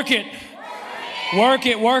say, work it. Work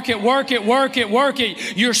it, work it, work it, work it, work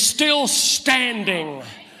it. You're still standing.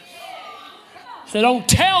 So don't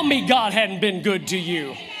tell me God hadn't been good to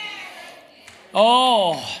you.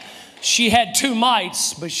 Oh, she had 2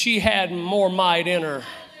 mites, but she had more might in her.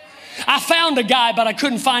 I found a guy, but I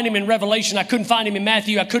couldn't find him in Revelation. I couldn't find him in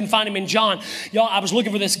Matthew. I couldn't find him in John. Y'all, I was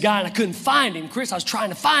looking for this guy and I couldn't find him. Chris, I was trying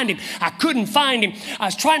to find him. I couldn't find him. I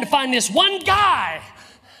was trying to find this one guy.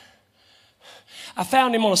 I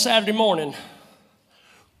found him on a Saturday morning.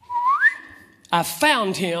 I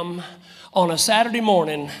found him on a Saturday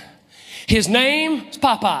morning. His name is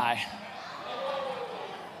Popeye.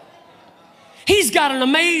 He's got an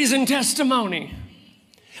amazing testimony.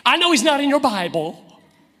 I know he's not in your Bible.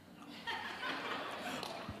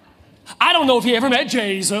 I don't know if he ever met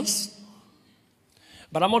Jesus.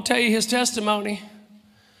 But I'm going to tell you his testimony.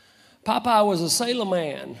 Popeye was a sailor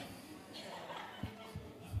man.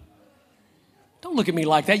 Don't look at me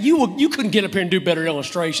like that. You couldn't get up here and do better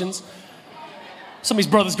illustrations. Some of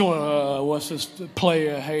these brothers going, what's this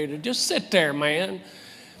player hater? Just sit there, man.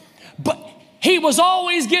 But he was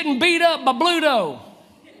always getting beat up by Bluto.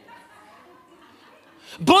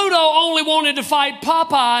 Bluto only wanted to fight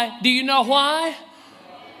Popeye. Do you know why?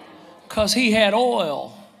 Because he had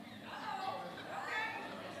oil.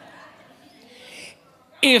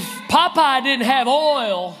 If Popeye didn't have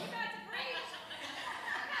oil,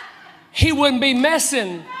 he wouldn't be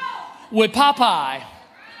messing with Popeye.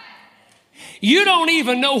 You don't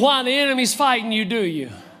even know why the enemy's fighting you, do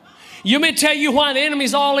you? You may tell you why the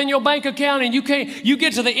enemy's all in your bank account and you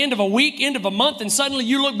get to the end of a week, end of a month, and suddenly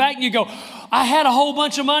you look back and you go, I had a whole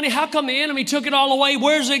bunch of money. How come the enemy took it all away?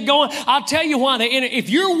 Where's it going? I'll tell you why the enemy, if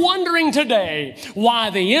you're wondering today why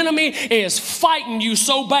the enemy is fighting you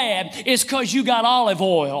so bad, it's because you got olive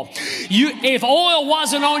oil. If oil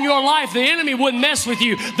wasn't on your life, the enemy wouldn't mess with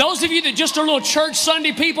you. Those of you that just are little church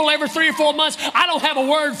Sunday people every 3 or 4 months, I don't have a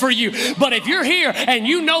word for you. But if you're here and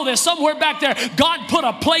you know that somewhere back there, God put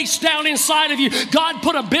a place down inside of you. God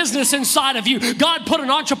put a business inside of you. God put an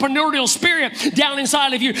entrepreneurial spirit down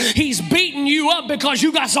inside of you. He's beating you up because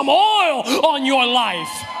you got some oil on your life.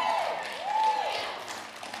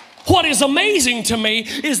 What is amazing to me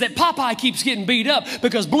is that Popeye keeps getting beat up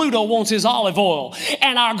because Bluto wants his olive oil.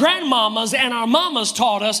 And our grandmamas and our mamas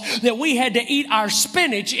taught us that we had to eat our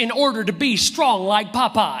spinach in order to be strong like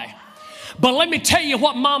Popeye. But let me tell you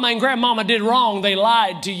what mama and grandmama did wrong. They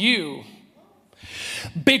lied to you.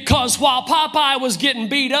 Because while Popeye was getting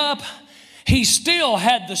beat up, he still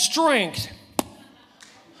had the strength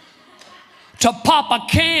to pop a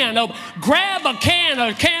can of, grab a can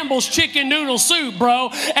of Campbell's chicken noodle soup,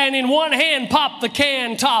 bro, and in one hand pop the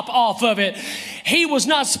can top off of it. He was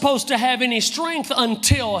not supposed to have any strength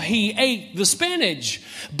until he ate the spinach,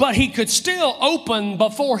 but he could still open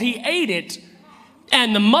before he ate it,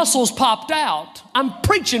 and the muscles popped out. I'm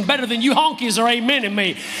preaching better than you honkies are amening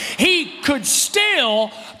me. He could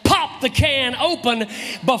still pop the can open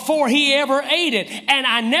before he ever ate it. And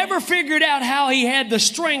I never figured out how he had the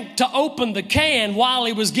strength to open the can while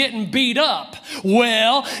he was getting beat up.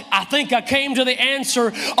 Well, I think I came to the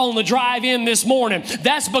answer on the drive in this morning.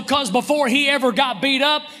 That's because before he ever got beat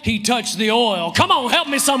up, he touched the oil. Come on, help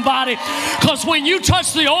me somebody. Because when you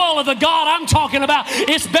touch the oil of the God I'm talking about,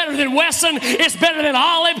 it's better than Wesson, it's better than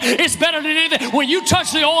Olive, it's better than anything. When you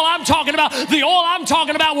touch the oil I'm talking about, the oil I'm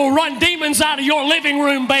talking about will run demons out of your living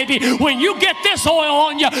room, baby. baby. When you get this oil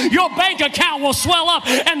on you, your bank account will swell up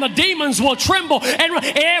and the demons will tremble. And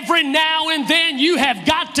every now and then you have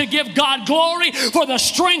got to give God glory for the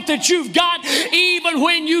strength that you've got, even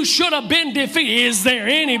when you should have been defeated. Is there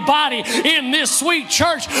anybody in this sweet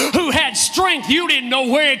church who had strength you didn't know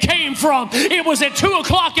where it came from? It was at 2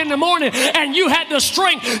 o'clock in the morning and you had the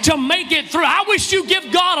strength to make it through. I wish you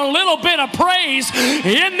give God a little bit of praise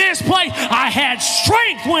in this place. I had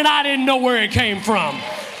strength when I didn't know where it came from.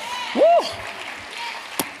 Woo.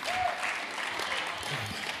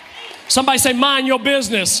 Somebody say, mind your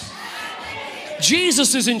business.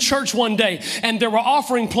 Jesus is in church one day and there were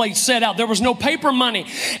offering plates set out. There was no paper money.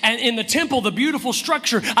 And in the temple, the beautiful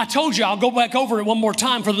structure, I told you, I'll go back over it one more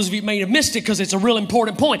time for those of you who may have missed it because it's a real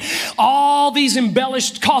important point. All these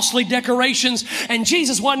embellished, costly decorations, and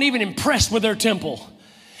Jesus wasn't even impressed with their temple.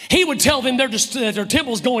 He would tell them their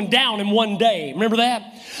temple's going down in one day. Remember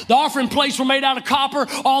that? The offering plates were made out of copper.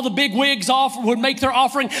 All the big wigs would make their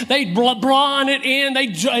offering. They'd blond it in.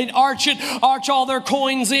 They'd arch all their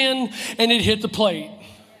coins in, and it'd hit the plate.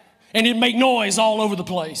 And it'd make noise all over the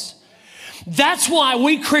place. That's why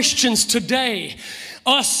we Christians today,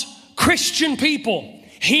 us Christian people,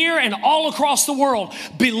 here and all across the world,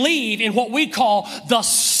 believe in what we call the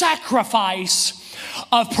sacrifice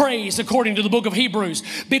of praise, according to the book of Hebrews,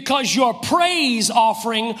 because your praise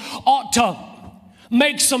offering ought to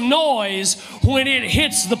make some noise when it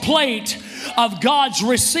hits the plate of God's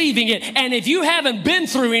receiving it. And if you haven't been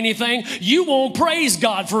through anything, you won't praise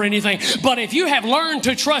God for anything. But if you have learned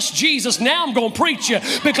to trust Jesus, now I'm going to preach you,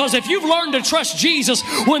 because if you've learned to trust Jesus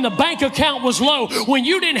when the bank account was low, when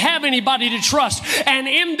you didn't have anybody to trust, and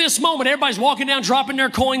in this moment everybody's walking down dropping their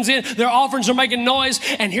coins in, their offerings are making noise,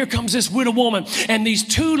 and here comes this widow woman and these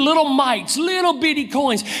two little mites, little bitty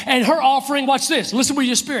coins, and her offering, watch this, listen with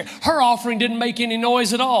your spirit, her offering didn't make any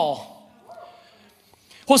noise at all.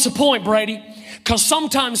 What's the point, Brady? Because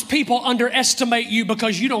sometimes people underestimate you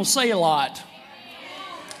because you don't say a lot.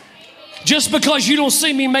 Just because you don't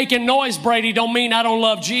see me making noise, Brady, don't mean I don't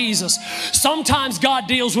love Jesus. Sometimes God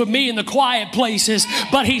deals with me in the quiet places,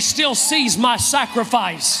 but He still sees my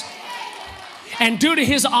sacrifice. And due to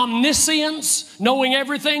His omniscience, knowing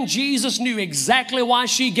everything, Jesus knew exactly why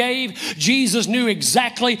she gave. Jesus knew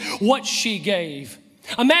exactly what she gave.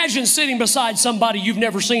 Imagine sitting beside somebody you've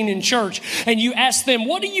never seen in church and you ask them,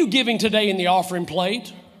 what are you giving today in the offering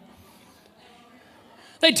plate?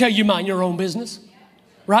 They tell you, mind your own business,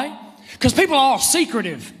 right? Because people are all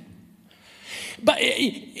secretive. But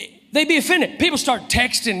they'd be offended. People start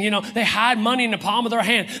texting, they hide money in the palm of their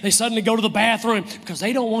hand. They suddenly go to the bathroom because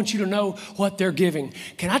they don't want you to know what they're giving.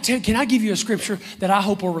 Can I give you a scripture that I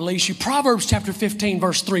hope will release you? Proverbs chapter 15,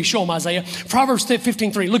 verse 3. Show them, Isaiah. Proverbs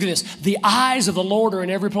 15, 3. Look at this. The eyes of the Lord are in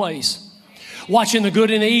every place, watching the good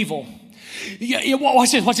and the evil. Yeah,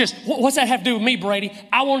 watch this, watch this. What's that have to do with me, Brady?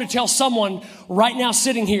 I want to tell someone right now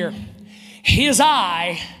sitting here, His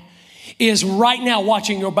eye is right now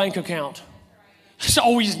watching your bank account.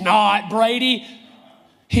 So He's not, Brady.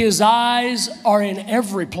 His eyes are in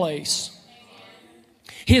every place.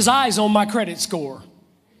 His eyes on my credit score.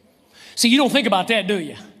 See, you don't think about that, do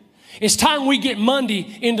you? It's time we get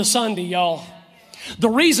Monday into Sunday, y'all. The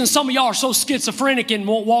reason some of y'all are so schizophrenic and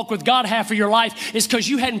won't walk with God half of your life is because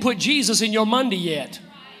you hadn't put Jesus in your Monday yet.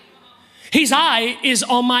 His eye is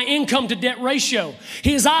on my income to debt ratio.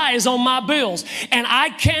 His eye is on my bills. And I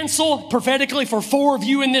cancel, prophetically for 4 of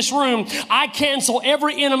you in this room, I cancel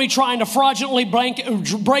every enemy trying to fraudulently break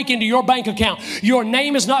into your bank account. Your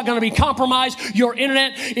name is not going to be compromised. Your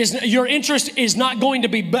interest is not going to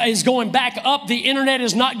be, is going back up. The internet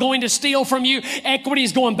is not going to steal from you. Equity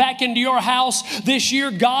is going back into your house this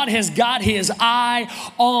year. God has got His eye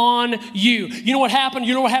on you. You know what happened?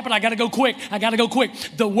 I got to go quick.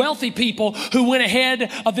 The wealthy people who went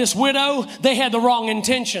ahead of this widow, they had the wrong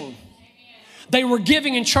intention. They were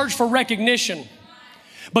giving in church for recognition.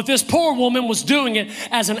 But this poor woman was doing it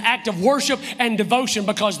as an act of worship and devotion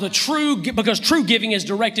because true giving is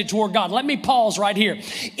directed toward God. Let me pause right here.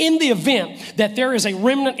 In the event that there is a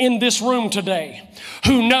remnant in this room today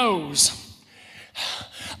who knows,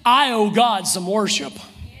 I owe God some worship.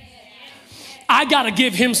 I got to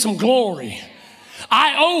give Him some glory.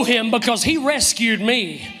 I owe Him because He rescued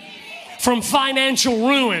me from financial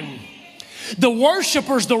ruin. The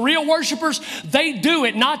worshipers, the real worshipers, they do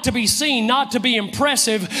it not to be seen, not to be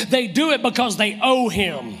impressive. They do it because they owe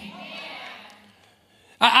Him.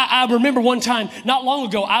 I remember one time, not long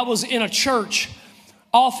ago, I was in a church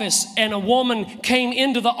office and a woman came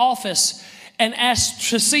into the office and asked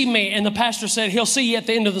to see me. And the pastor said, he'll see you at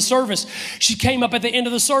the end of the service. She came up at the end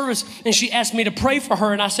of the service and she asked me to pray for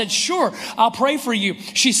her. And I said, sure, I'll pray for you.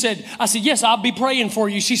 I said, yes, I'll be praying for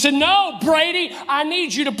you. She said, no, Brady, I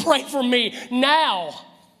need you to pray for me now.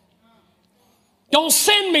 Don't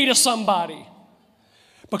send me to somebody.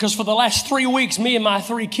 Because for the last 3 weeks, me and my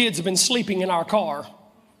 3 kids have been sleeping in our car.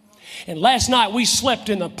 And last night we slept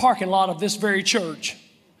in the parking lot of this very church.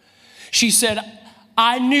 She said,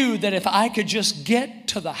 I knew that if I could just get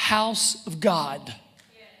to the house of God,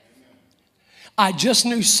 I just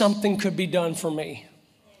knew something could be done for me.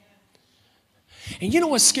 And you know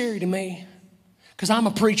what's scary to me? Because I'm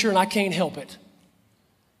a preacher and I can't help it.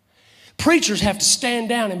 Preachers have to stand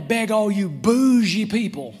down and beg all you bougie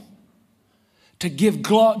people to give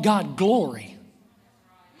God glory.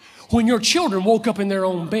 When your children woke up in their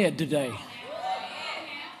own bed today,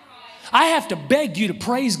 I have to beg you to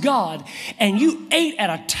praise God, and you ate at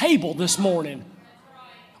a table this morning,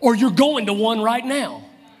 or you're going to one right now,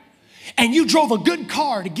 and you drove a good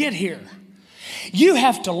car to get here. You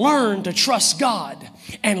have to learn to trust God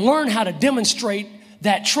and learn how to demonstrate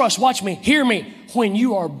that trust. Watch me, hear me, when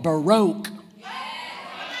you are broke.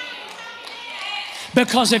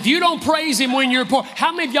 Because if you don't praise Him when you're poor,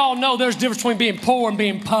 how many of y'all know there's a difference between being poor and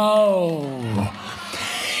being po?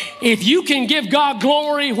 If you can give God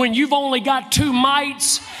glory when you've only got 2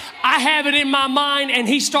 mites, I have it in my mind, and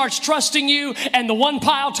He starts trusting you, and the one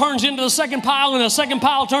pile turns into the second pile, and the second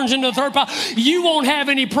pile turns into the third pile. You won't have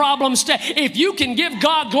any problems. If you can give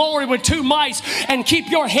God glory with 2 mites and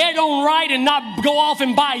keep your head on right and not go off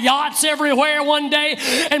and buy yachts everywhere one day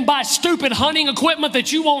and buy stupid hunting equipment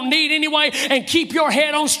that you won't need anyway, and keep your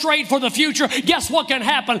head on straight for the future, guess what can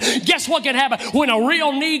happen? Guess what can happen? When a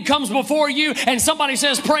real need comes before you and somebody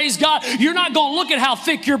says, praise God, you're not going to look at how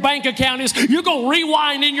thick your bank account is. You're going to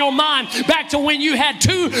rewind in your mind back to when you had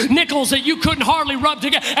 2 nickels that you couldn't hardly rub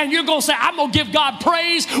together, and you're going to say, I'm going to give God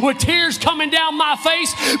praise with tears coming down my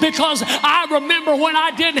face, because I remember when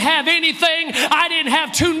I didn't have anything. I didn't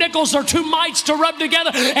have 2 nickels or 2 mites to rub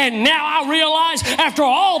together, and now I realize after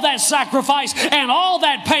all that sacrifice and all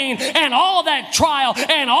that pain and all that trial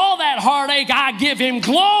and all that heartache, I give Him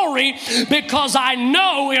glory because I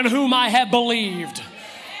know in whom I have believed.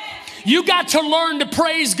 You got to learn to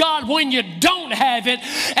praise God when you don't have it,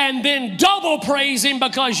 and then double praise Him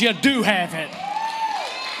because you do have it.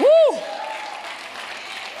 Woo!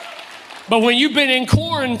 But when you've been in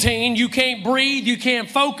quarantine, you can't breathe, you can't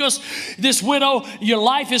focus. This widow, your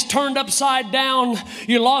life is turned upside down.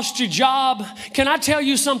 You lost your job. Can I tell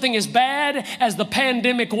you something as bad as the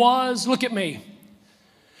pandemic was? Look at me.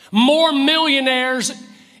 More millionaires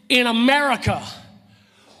in America.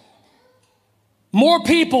 More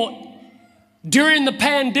people during the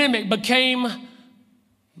pandemic became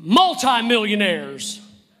multimillionaires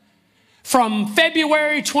from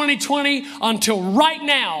February 2020 until right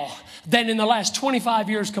now than in the last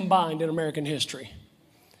 25 years combined in American history.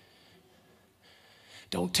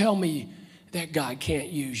 Don't tell me that God can't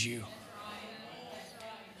use you.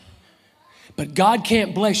 But God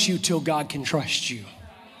can't bless you till God can trust you.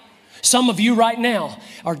 Some of you right now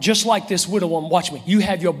are just like this widow woman. Watch me. You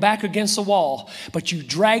have your back against the wall, but you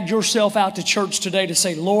dragged yourself out to church today to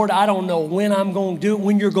say, Lord, I don't know when I'm going to do it,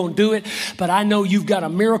 when you're going to do it, but I know you've got a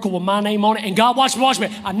miracle with my name on it. And God, watch me.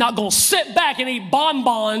 I'm not going to sit back and eat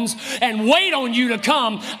bonbons and wait on you to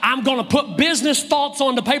come. I'm going to put business thoughts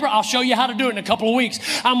on the paper. I'll show you how to do it in a couple of weeks.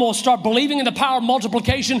 I'm going to start believing in the power of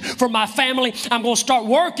multiplication for my family. I'm going to start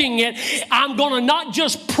working it. I'm going to not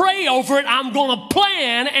just pray over it. I'm going to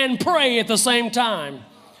plan and pray at the same time.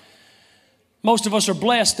 Most of us are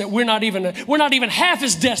blessed that we're not even half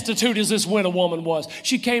as destitute as this widow woman was.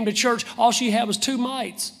 She came to church, all she had was 2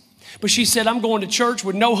 mites. But she said, I'm going to church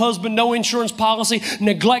with no husband, no insurance policy,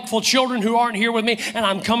 neglectful children who aren't here with me, and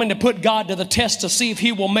I'm coming to put God to the test to see if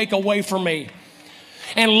He will make a way for me.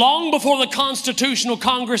 And long before the Constitutional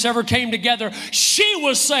Congress ever came together, she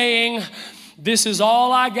was saying, this is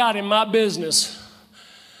all I got in my business.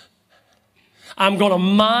 I'm going to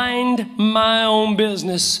mind my own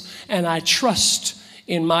business, and I trust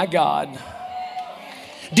in my God.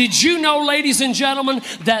 Did you know, ladies and gentlemen,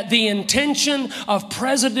 that the intention of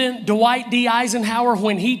President Dwight D. Eisenhower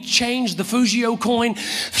when he changed the Fugio coin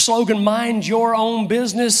slogan, mind your own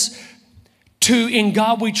business, to in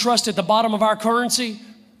God we trust at the bottom of our currency,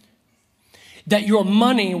 that your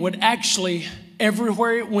money would actually,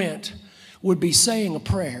 everywhere it went, would be saying a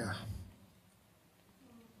prayer.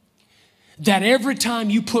 That every time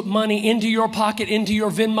you put money into your pocket, into your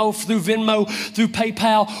Venmo, through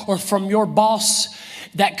PayPal, or from your boss,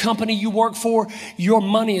 that company you work for, your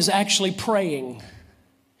money is actually praying.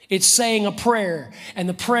 It's saying a prayer. And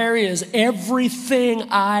the prayer is, everything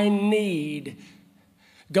I need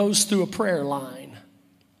goes through a prayer line.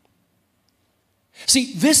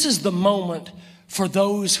 See, this is the moment for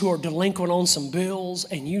those who are delinquent on some bills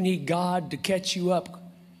and you need God to catch you up.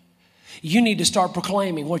 You need to start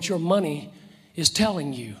proclaiming what your money is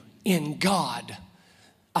telling you. In God,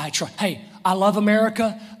 I trust. Hey, I love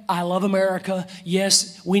America. I love America.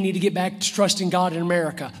 Yes, we need to get back to trusting God in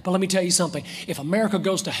America. But let me tell you something. If America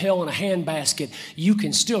goes to hell in a handbasket, you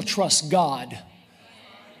can still trust God.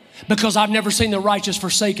 Because I've never seen the righteous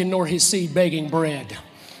forsaken nor his seed begging bread.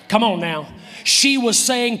 Come on now. She was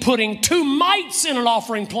saying, putting 2 mites in an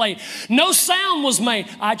offering plate. No sound was made.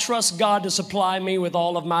 I trust God to supply me with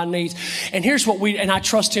all of my needs. And here's what and I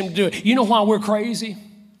trust him to do it. You know why we're crazy?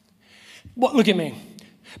 Well, look at me.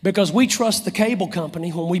 Because we trust the cable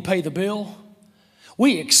company when we pay the bill.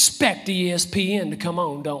 We expect ESPN to come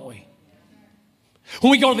on, don't we?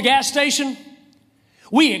 When we go to the gas station,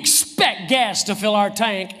 we expect gas to fill our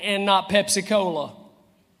tank and not Pepsi Cola.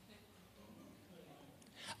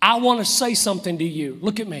 I want to say something to you.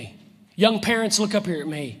 Look at me. Young parents, look up here at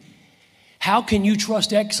me. How can you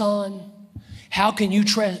trust Exxon? How can you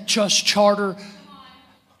trust Charter?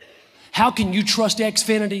 How can you trust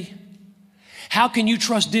Xfinity? How can you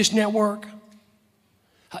trust Dish Network?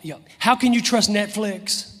 How can you trust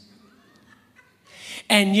Netflix?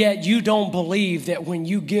 And yet you don't believe that when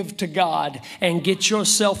you give to God and get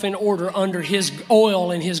yourself in order under his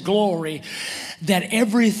oil and his glory, that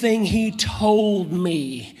everything he told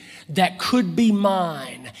me that could be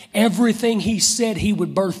mine, everything he said he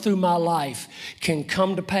would birth through my life can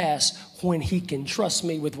come to pass when he can trust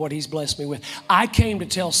me with what he's blessed me with. I came to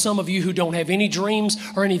tell some of you who don't have any dreams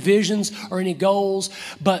or any visions or any goals,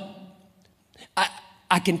 but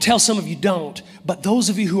I can tell some of you don't, but those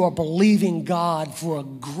of you who are believing God for a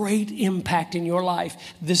great impact in your life,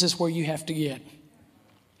 this is where you have to get.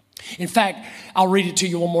 In fact, I'll read it to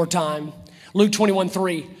you one more time. Luke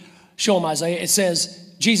 21:3, show them Isaiah. It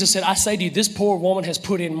says, Jesus said, I say to you, this poor woman has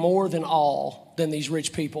put in more than all than these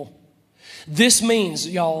rich people. This means,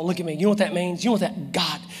 y'all, look at me. You know what that means? You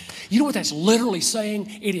know what that's literally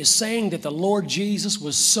saying? It is saying that the Lord Jesus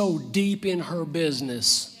was so deep in her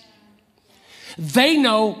business. They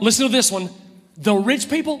know, listen to this one, the rich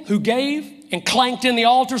people who gave and clanked in the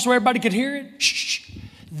altar so everybody could hear it,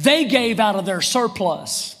 they gave out of their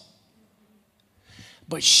surplus.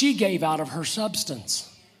 But she gave out of her substance.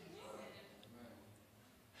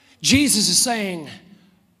 Jesus is saying,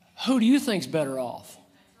 who do you think's better off?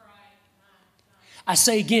 I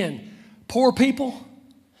say again, poor people,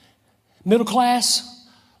 middle class,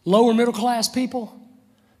 lower middle class people,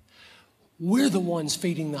 we're the ones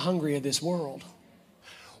feeding the hungry of this world.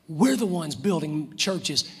 We're the ones building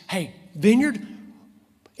churches. Hey, Vineyard,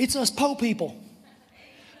 it's us poor people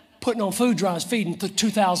putting on food drives, feeding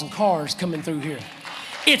 2,000 cars coming through here.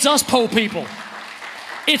 It's us poor people.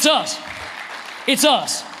 It's us. It's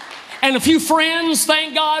us. And a few friends,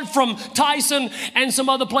 thank God, from Tyson and some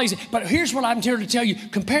other places. But here's what I'm here to tell you.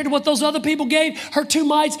 Compared to what those other people gave, her 2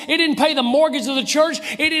 mites, it didn't pay the mortgage of the church.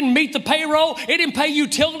 It didn't meet the payroll. It didn't pay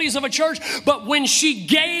utilities of a church. But when she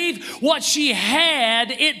gave what she had,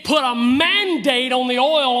 it put a mandate on the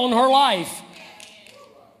oil on her life.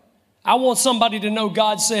 I want somebody to know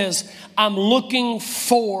God says, I'm looking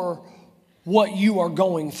for what you are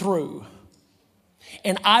going through.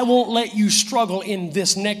 And I won't let you struggle in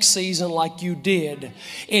this next season like you did.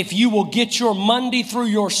 If you will get your Monday through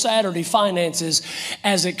your Saturday finances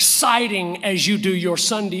as exciting as you do your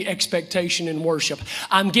Sunday expectation in worship.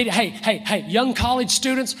 Hey, young college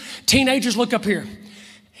students, teenagers, look up here.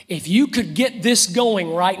 If you could get this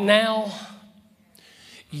going right now,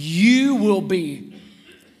 you will be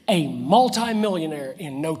a multimillionaire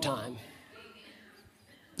in no time.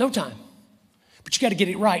 No time. But you got to get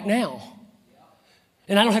it right now.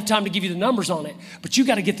 And I don't have time to give you the numbers on it, but you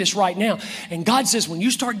got to get this right now. And God says, when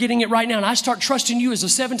you start getting it right now, and I start trusting you as a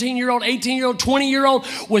 17-year-old, 18-year-old, 20-year-old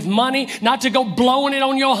with money, not to go blowing it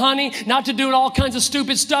on your honey, not to do all kinds of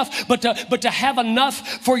stupid stuff, but to have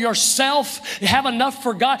enough for yourself, have enough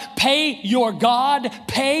for God. Pay your God,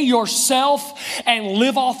 pay yourself, and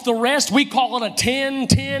live off the rest. We call it a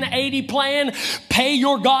 10-10-80 plan. Pay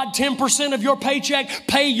your God 10% of your paycheck.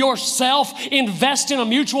 Pay yourself. Invest in a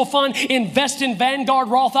mutual fund. Invest in Vanguard,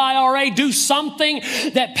 Roth IRA. Do something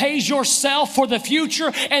that pays yourself for the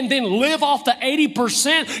future and then live off the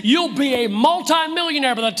 80%. You'll be a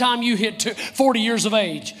multimillionaire by the time you hit 40 years of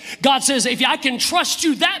age. God says, if I can trust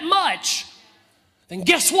you that much, then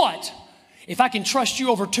guess what? If I can trust you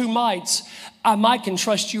over 2 mites, I might can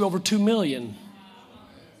trust you over 2 million.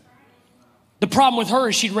 The problem with her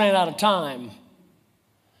is she ran out of time.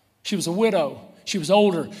 She was a widow. She was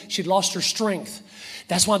older. She'd lost her strength.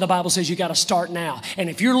 That's why the Bible says you got to start now. And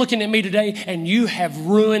if you're looking at me today and you have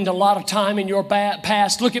ruined a lot of time in your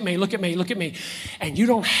past, look at me, look at me, look at me. And you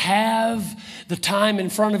don't have the time in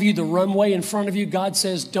front of you, the runway in front of you, God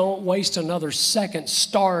says, don't waste another second.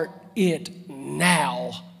 Start it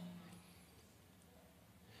now.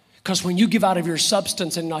 Because when you give out of your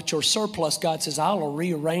substance and not your surplus, God says, I'll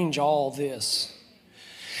rearrange all this.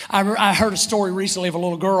 I heard a story recently of a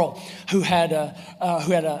little girl who had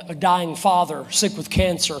a dying father, sick with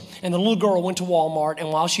cancer. And the little girl went to Walmart, and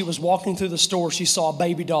while she was walking through the store, she saw a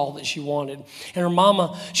baby doll that she wanted.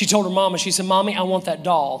 And she told her mama, she said, Mommy, I want that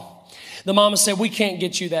doll. The mama said, we can't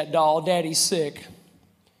get you that doll. Daddy's sick.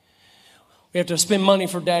 We have to spend money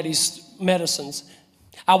for Daddy's medicines.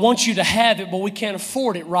 I want you to have it, but we can't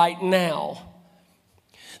afford it right now.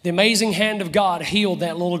 The amazing hand of God healed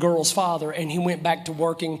that little girl's father, and he went back to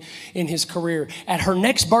working in his career. At her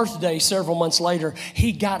next birthday, several months later,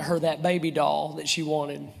 he got her that baby doll that she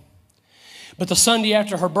wanted. But the Sunday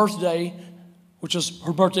after her birthday, which was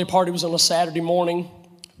her birthday party was on a Saturday morning,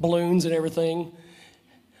 balloons and everything,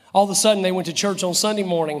 all of a sudden they went to church on Sunday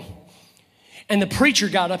morning. And the preacher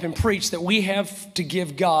got up and preached that we have to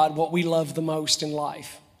give God what we love the most in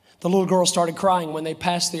life. The little girl started crying. When they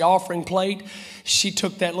passed the offering plate, she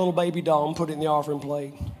took that little baby doll and put it in the offering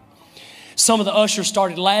plate. Some of the ushers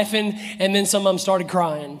started laughing, and then some of them started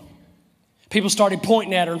crying. People started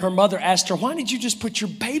pointing at her, and her mother asked her, why did you just put your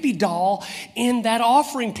baby doll in that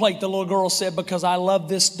offering plate? The little girl said, because I love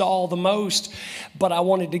this doll the most, but I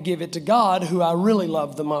wanted to give it to God, who I really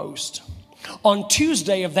love the most. On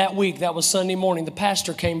Tuesday of that week, that was Sunday morning, the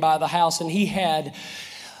pastor came by the house, and he had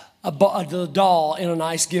the doll in a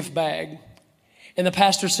nice gift bag. And the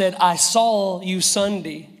pastor said, I saw you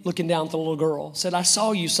Sunday, looking down at the little girl, said, I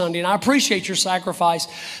saw you Sunday, and I appreciate your sacrifice,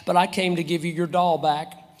 but I came to give you your doll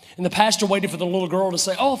back. And the pastor waited for the little girl to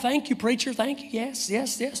say, oh, thank you, preacher, thank you, yes,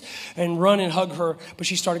 yes, yes, and run and hug her, but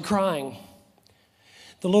she started crying.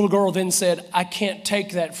 The little girl then said, I can't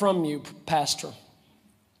take that from you, pastor.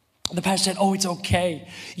 The pastor said, oh, it's okay.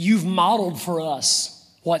 You've modeled for us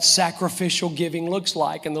what sacrificial giving looks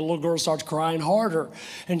like. And the little girl starts crying harder.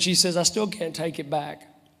 And she says, I still can't take it back.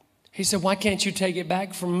 He said, why can't you take it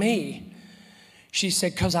back from me? She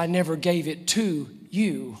said, because I never gave it to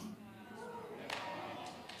you.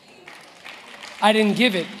 I didn't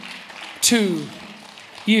give it to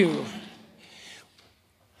you.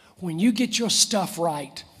 When you get your stuff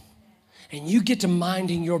right and you get to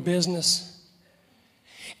minding your business,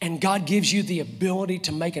 and God gives you the ability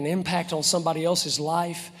to make an impact on somebody else's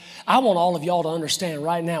life, I want all of y'all to understand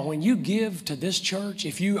right now, when you give to this church,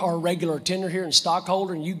 if you are a regular attender here and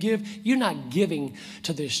stockholder and you give, you're not giving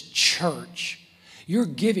to this church. You're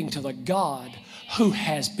giving to the God who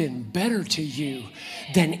has been better to you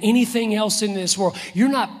than anything else in this world. You're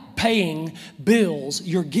not paying bills.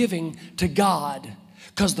 You're giving to God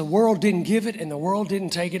because the world didn't give it and the world didn't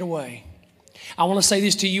take it away. I want to say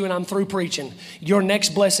this to you, and I'm through preaching. Your next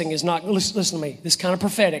blessing is not, listen to me, this is kind of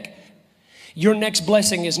prophetic. Your next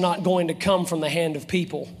blessing is not going to come from the hand of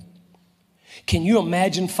people. Can you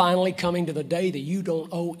imagine finally coming to the day that you don't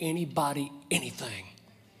owe anybody anything?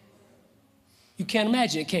 You can't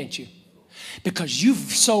imagine it, can't you? Because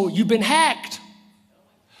you've been hacked.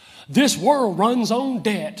 This world runs on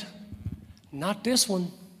debt. Not this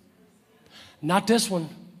one. Not this one.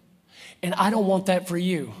 And I don't want that for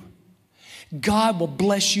you. God will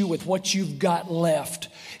bless you with what you've got left.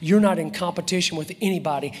 You're not in competition with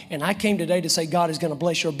anybody. And I came today to say God is going to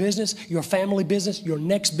bless your business, your family business, your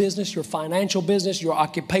next business, your financial business, your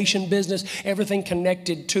occupation business, everything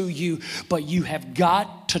connected to you. But you have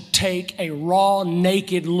got to take a raw,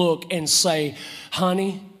 naked look and say,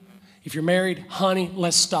 honey, if you're married, honey,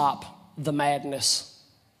 let's stop the madness.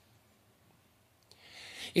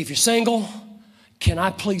 If you're single, can I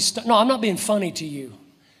please stop? No, I'm not being funny to you.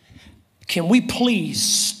 Can we please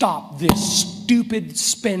stop this stupid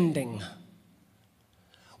spending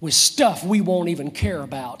with stuff we won't even care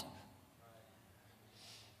about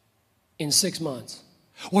in 6 months?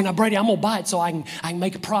 Well, now, Brady, I'm going to buy it so I can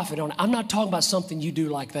make a profit on it. I'm not talking about something you do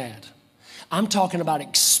like that. I'm talking about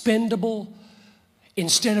expendable.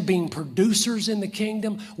 Instead of being producers in the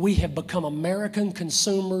kingdom, we have become American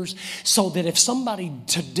consumers, so that if somebody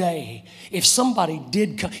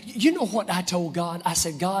did come, you know what I told God? I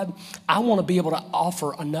said, God, I want to be able to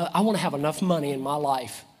offer enough, I want to have enough money in my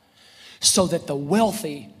life so that the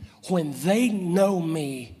wealthy, when they know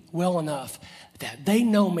me well enough, that they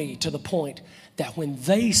know me to the point that when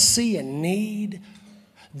they see a need,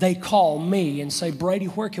 they call me and say, Brady,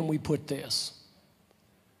 where can we put this?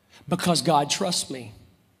 Because God trusts me.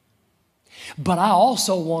 But I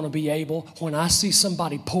also want to be able, when I see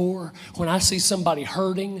somebody poor, when I see somebody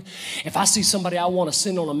hurting, if I see somebody I want to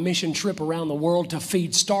send on a mission trip around the world to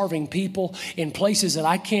feed starving people in places that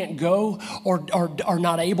I can't go or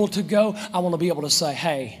not able to go, I want to be able to say,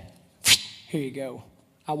 hey, here you go.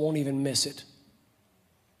 I won't even miss it.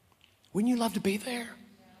 Wouldn't you love to be there?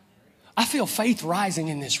 I feel faith rising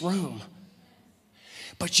in this room.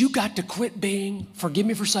 But you got to quit being, forgive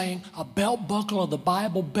me for saying, a belt buckle of the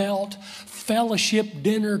Bible Belt, fellowship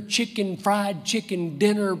dinner, fried chicken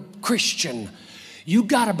dinner Christian. You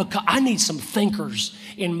got to become, I need some thinkers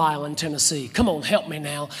in Milan, Tennessee. Come on, help me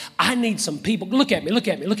now. I need some people, look at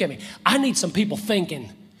me. I need some people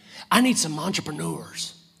thinking. I need some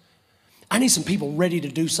entrepreneurs. I need some people ready to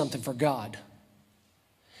do something for God.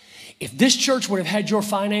 If this church would have had your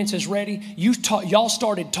finances ready, y'all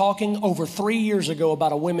started talking over 3 years ago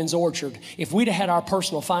about a women's orchard. If we'd have had our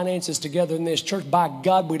personal finances together in this church, by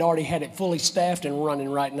God, we'd already had it fully staffed and running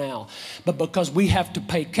right now. But because we have to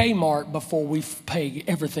pay Kmart before we pay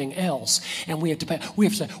everything else, and we have to say,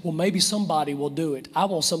 well, maybe somebody will do it. I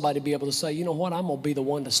want somebody to be able to say, you know what, I'm going to be the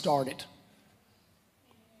one to start it.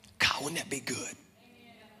 God, wouldn't that be good?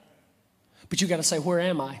 But you got to say, where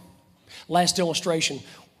am I? Last illustration.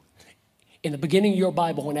 In the beginning of your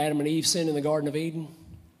Bible, when Adam and Eve sinned in the Garden of Eden,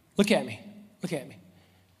 look at me.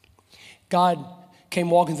 God came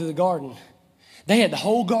walking through the garden. They had the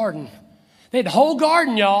whole garden.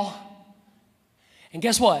 Y'all. And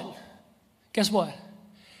guess what?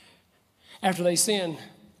 After they sinned,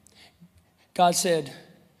 God said,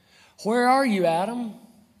 where are you, Adam?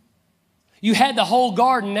 You had the whole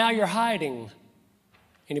garden, now you're hiding.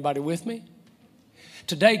 Anybody with me?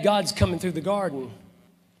 Today, God's coming through the garden.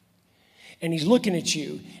 And he's looking at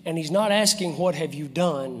you, and he's not asking, what have you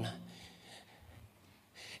done?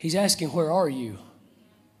 He's asking, where are you?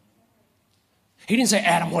 He didn't say,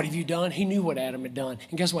 Adam, what have you done? He knew what Adam had done.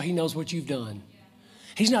 And guess what? He knows what you've done.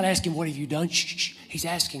 He's not asking, what have you done? Shh. He's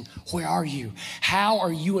asking, where are you? How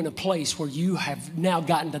are you in a place where you have now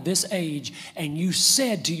gotten to this age and you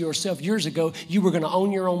said to yourself years ago, you were going to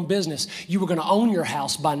own your own business. You were going to own your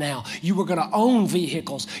house by now. You were going to own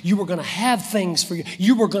vehicles. You were going to have things for you.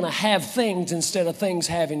 You were going to have things instead of things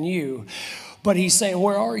having you. But he's saying,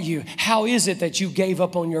 where are you? How is it that you gave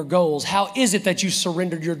up on your goals? How is it that you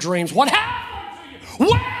surrendered your dreams? What happened to you?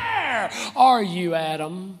 Where are you,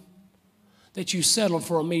 Adam? That you settled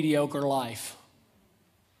for a mediocre life.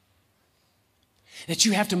 That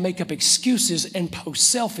you have to make up excuses and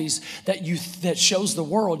post selfies that shows the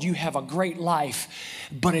world you have a great life,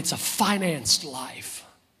 but it's a financed life.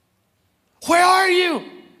 Where are you?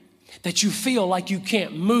 That you feel like you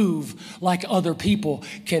can't move like other people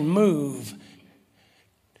can move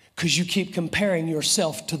because you keep comparing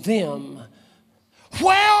yourself to them.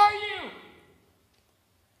 Where are you?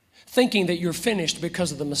 Thinking that you're finished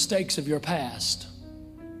because of the mistakes of your past.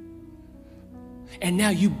 And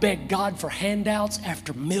now you beg God for handouts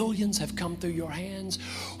after millions have come through your hands.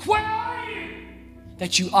 Where are you?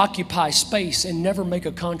 That you occupy space and never make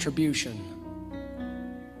a contribution.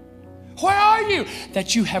 Where are you?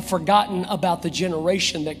 That you have forgotten about the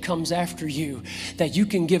generation that comes after you. That you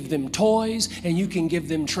can give them toys and you can give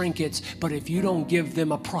them trinkets, but if you don't give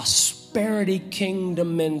them a prosperity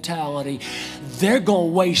kingdom mentality, they're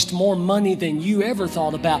going to waste more money than you ever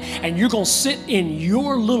thought about. And you're going to sit in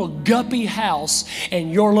your little guppy house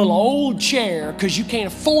and your little old chair because you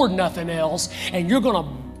can't afford nothing else, and you're going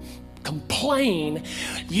to complain,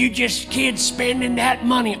 you just kids spending that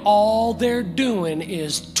money. All they're doing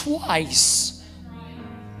is twice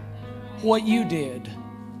what you did.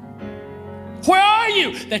 Where are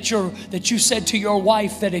you? That you said to your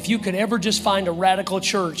wife that if you could ever just find a radical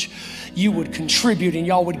church, you would contribute and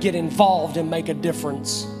y'all would get involved and make a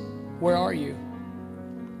difference. Where are you?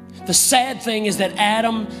 The sad thing is that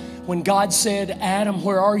Adam, when God said, Adam,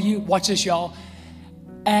 where are you? Watch this, y'all.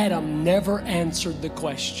 Adam never answered the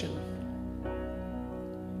question.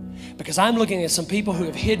 Because I'm looking at some people who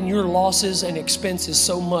have hidden your losses and expenses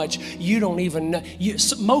so much, you don't even know.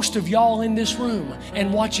 Most of y'all in this room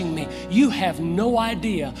and watching me, you have no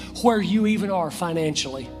idea where you even are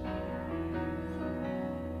financially.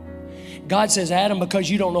 God says, Adam, because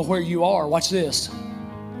you don't know where you are, watch this.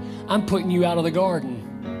 I'm putting you out of the garden.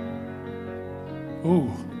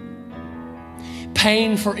 Ooh.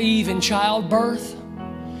 Pain for Eve in childbirth,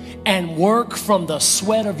 and work from the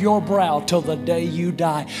sweat of your brow till the day you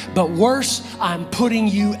die. But worse, I'm putting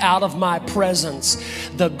you out of my presence.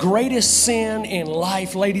 The greatest sin in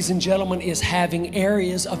life, ladies and gentlemen, is having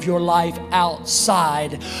areas of your life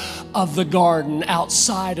outside of the garden,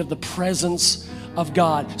 outside of the presence of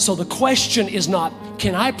God. So the question is not,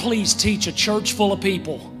 can I please teach a church full of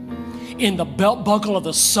people? in the belt buckle of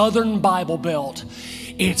the Southern Bible Belt.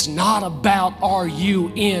 It's not about, are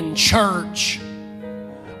you in church?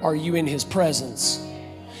 Are you in His presence?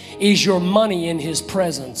 Is your money in His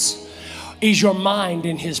presence? Is your mind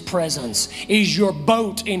in His presence? Is your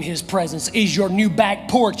boat in His presence? Is your new back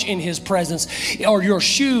porch in His presence? Are your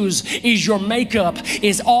shoes? Is your makeup?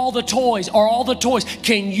 Is all the toys? Are all the toys?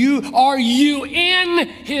 Are you in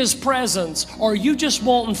His presence? Or are you just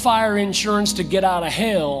wanting fire insurance to get out of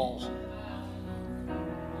hell?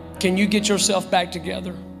 Can you get yourself back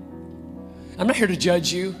together? I'm not here to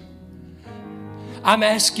judge you. I'm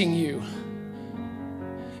asking you,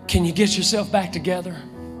 can you get yourself back together?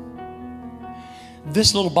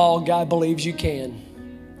 This little bald guy believes you can.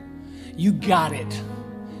 You got it.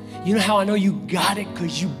 You know how I know you got it?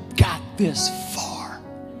 Because you got this far.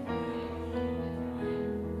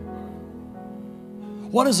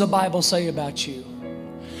 What does the Bible say about you?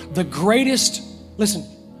 The greatest, listen,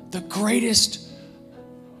 the greatest,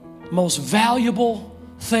 most valuable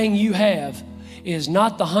thing you have is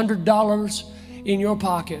not the $100 in your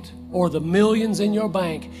pocket or the millions in your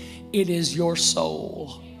bank. It is your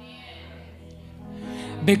soul.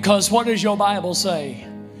 Because what does your Bible say?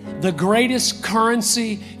 The greatest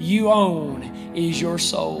currency you own is your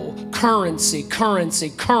soul. Currency,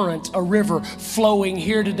 current, a river flowing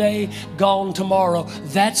here today, gone tomorrow.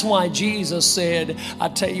 That's why Jesus said, I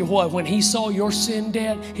tell you what, when He saw your sin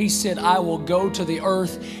debt, He said, I will go to the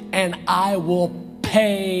earth and I will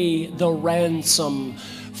pay the ransom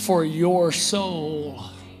for your soul.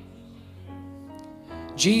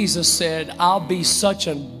 Jesus said, I'll be such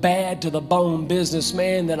a bad to the bone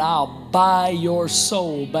businessman that I'll buy your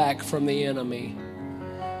soul back from the enemy.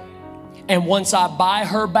 And once I buy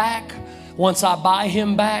her back, once I buy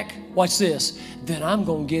him back, watch this, then I'm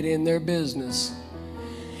going to get in their business.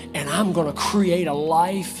 And I'm going to create a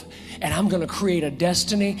life, and I'm going to create a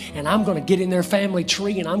destiny, and I'm going to get in their family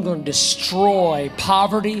tree, and I'm going to destroy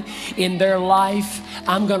poverty in their life.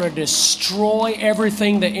 I'm going to destroy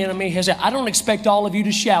everything the enemy has. I don't expect all of you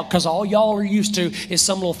to shout, because all y'all are used to is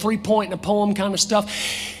some little 3-point in a poem kind of stuff.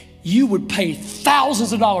 You would pay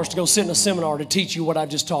thousands of dollars to go sit in a seminar to teach you what I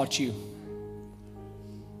just taught you.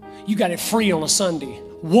 You got it free on a Sunday.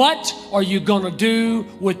 What are you going to do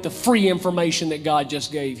with the free information that God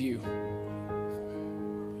just gave you?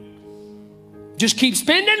 Just keep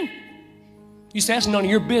spending? You say, that's none of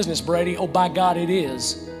your business, Brady. Oh, by God, it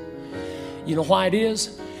is. You know why it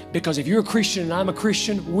is? Because if you're a Christian and I'm a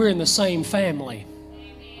Christian, we're in the same family.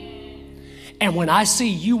 And when I see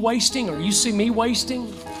you wasting or you see me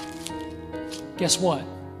wasting, guess what?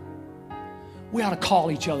 We ought to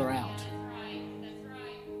call each other out.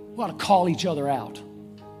 We ought to call each other out.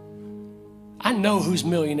 I know who's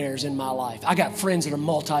millionaires in my life. I got friends that are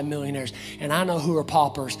multimillionaires, and I know who are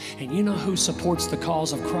paupers. And you know who supports the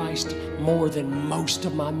cause of Christ more than most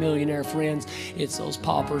of my millionaire friends? It's those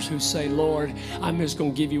paupers who say, Lord, I'm just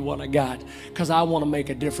going to give you what I got because I want to make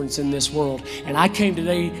a difference in this world. And I came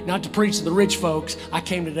today not to preach to the rich folks. I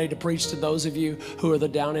came today to preach to those of you who are the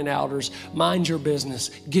down and outers. Mind your business.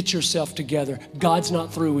 Get yourself together. God's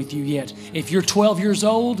not through with you yet. If you're 12 years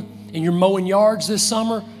old and you're mowing yards this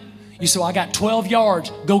summer, you say, well, I got 12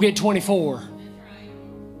 yards. Go get 24.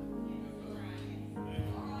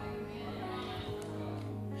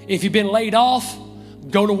 If you've been laid off,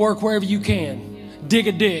 go to work wherever you can. Dig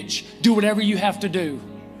a ditch. Do whatever you have to do.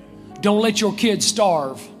 Don't let your kids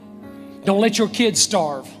starve. Don't let your kids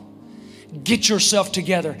starve. Get yourself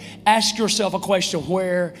together. Ask yourself a question.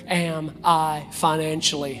 Where am I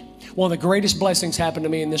financially? One of the greatest blessings happened to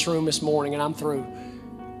me in this room this morning, and I'm through.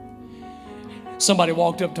 Somebody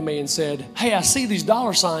walked up to me and said, hey, I see these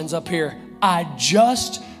dollar signs up here. I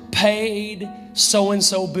just paid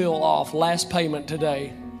so-and-so bill off, last payment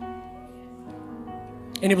today.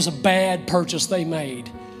 And it was a bad purchase they made,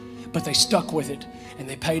 but they stuck with it and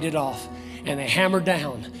they paid it off and they hammered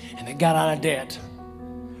down and they got out of debt.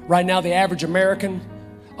 Right now, the average American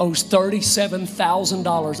owes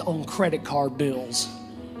 $37,000 on credit card bills.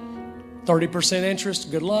 30% interest,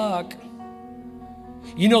 good luck.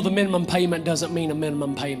 You know the minimum payment doesn't mean a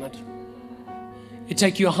minimum payment. It'd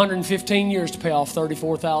take you 115 years to pay off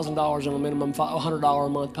 $34,000 on a minimum $100 a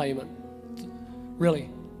month payment. Really.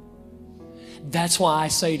 That's why I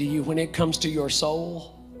say to you, when it comes to your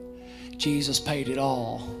soul, Jesus paid it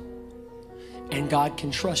all. And God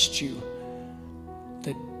can trust you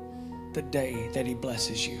the day that He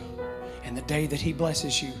blesses you. And the day that He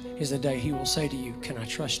blesses you is the day He will say to you, can I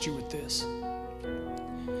trust you with this?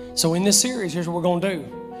 So in this series, here's what we're going to do.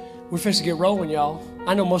 We're fixing to get rolling, y'all.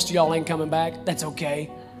 I know most of y'all ain't coming back. That's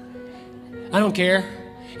okay. I don't care.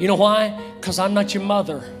 You know why? Because I'm not your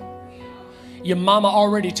mother. Your mama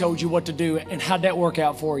already told you what to do, and how'd that work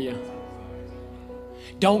out for you?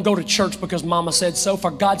 Don't go to church because mama said so.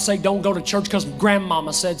 For God's sake, don't go to church because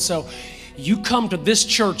grandmama said so. You come to this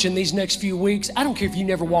church in these next few weeks. I don't care if you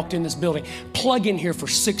never walked in this building. Plug in here for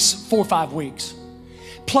 4 or 5 weeks.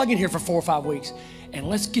 Plug in here for 4 or 5 weeks, and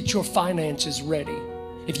let's get your finances ready.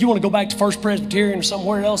 If you want to go back to First Presbyterian or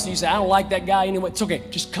somewhere else and you say, I don't like that guy anyway, it's okay.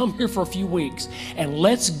 Just come here for a few weeks and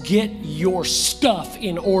let's get your stuff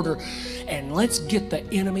in order, and let's get the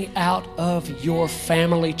enemy out of your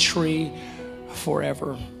family tree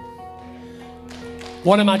forever.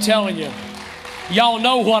 What am I telling you? Y'all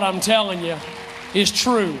know what I'm telling you is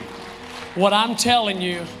true. What I'm telling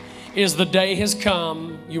you is the day has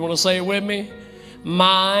come. You want to say it with me?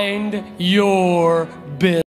 Mind your business.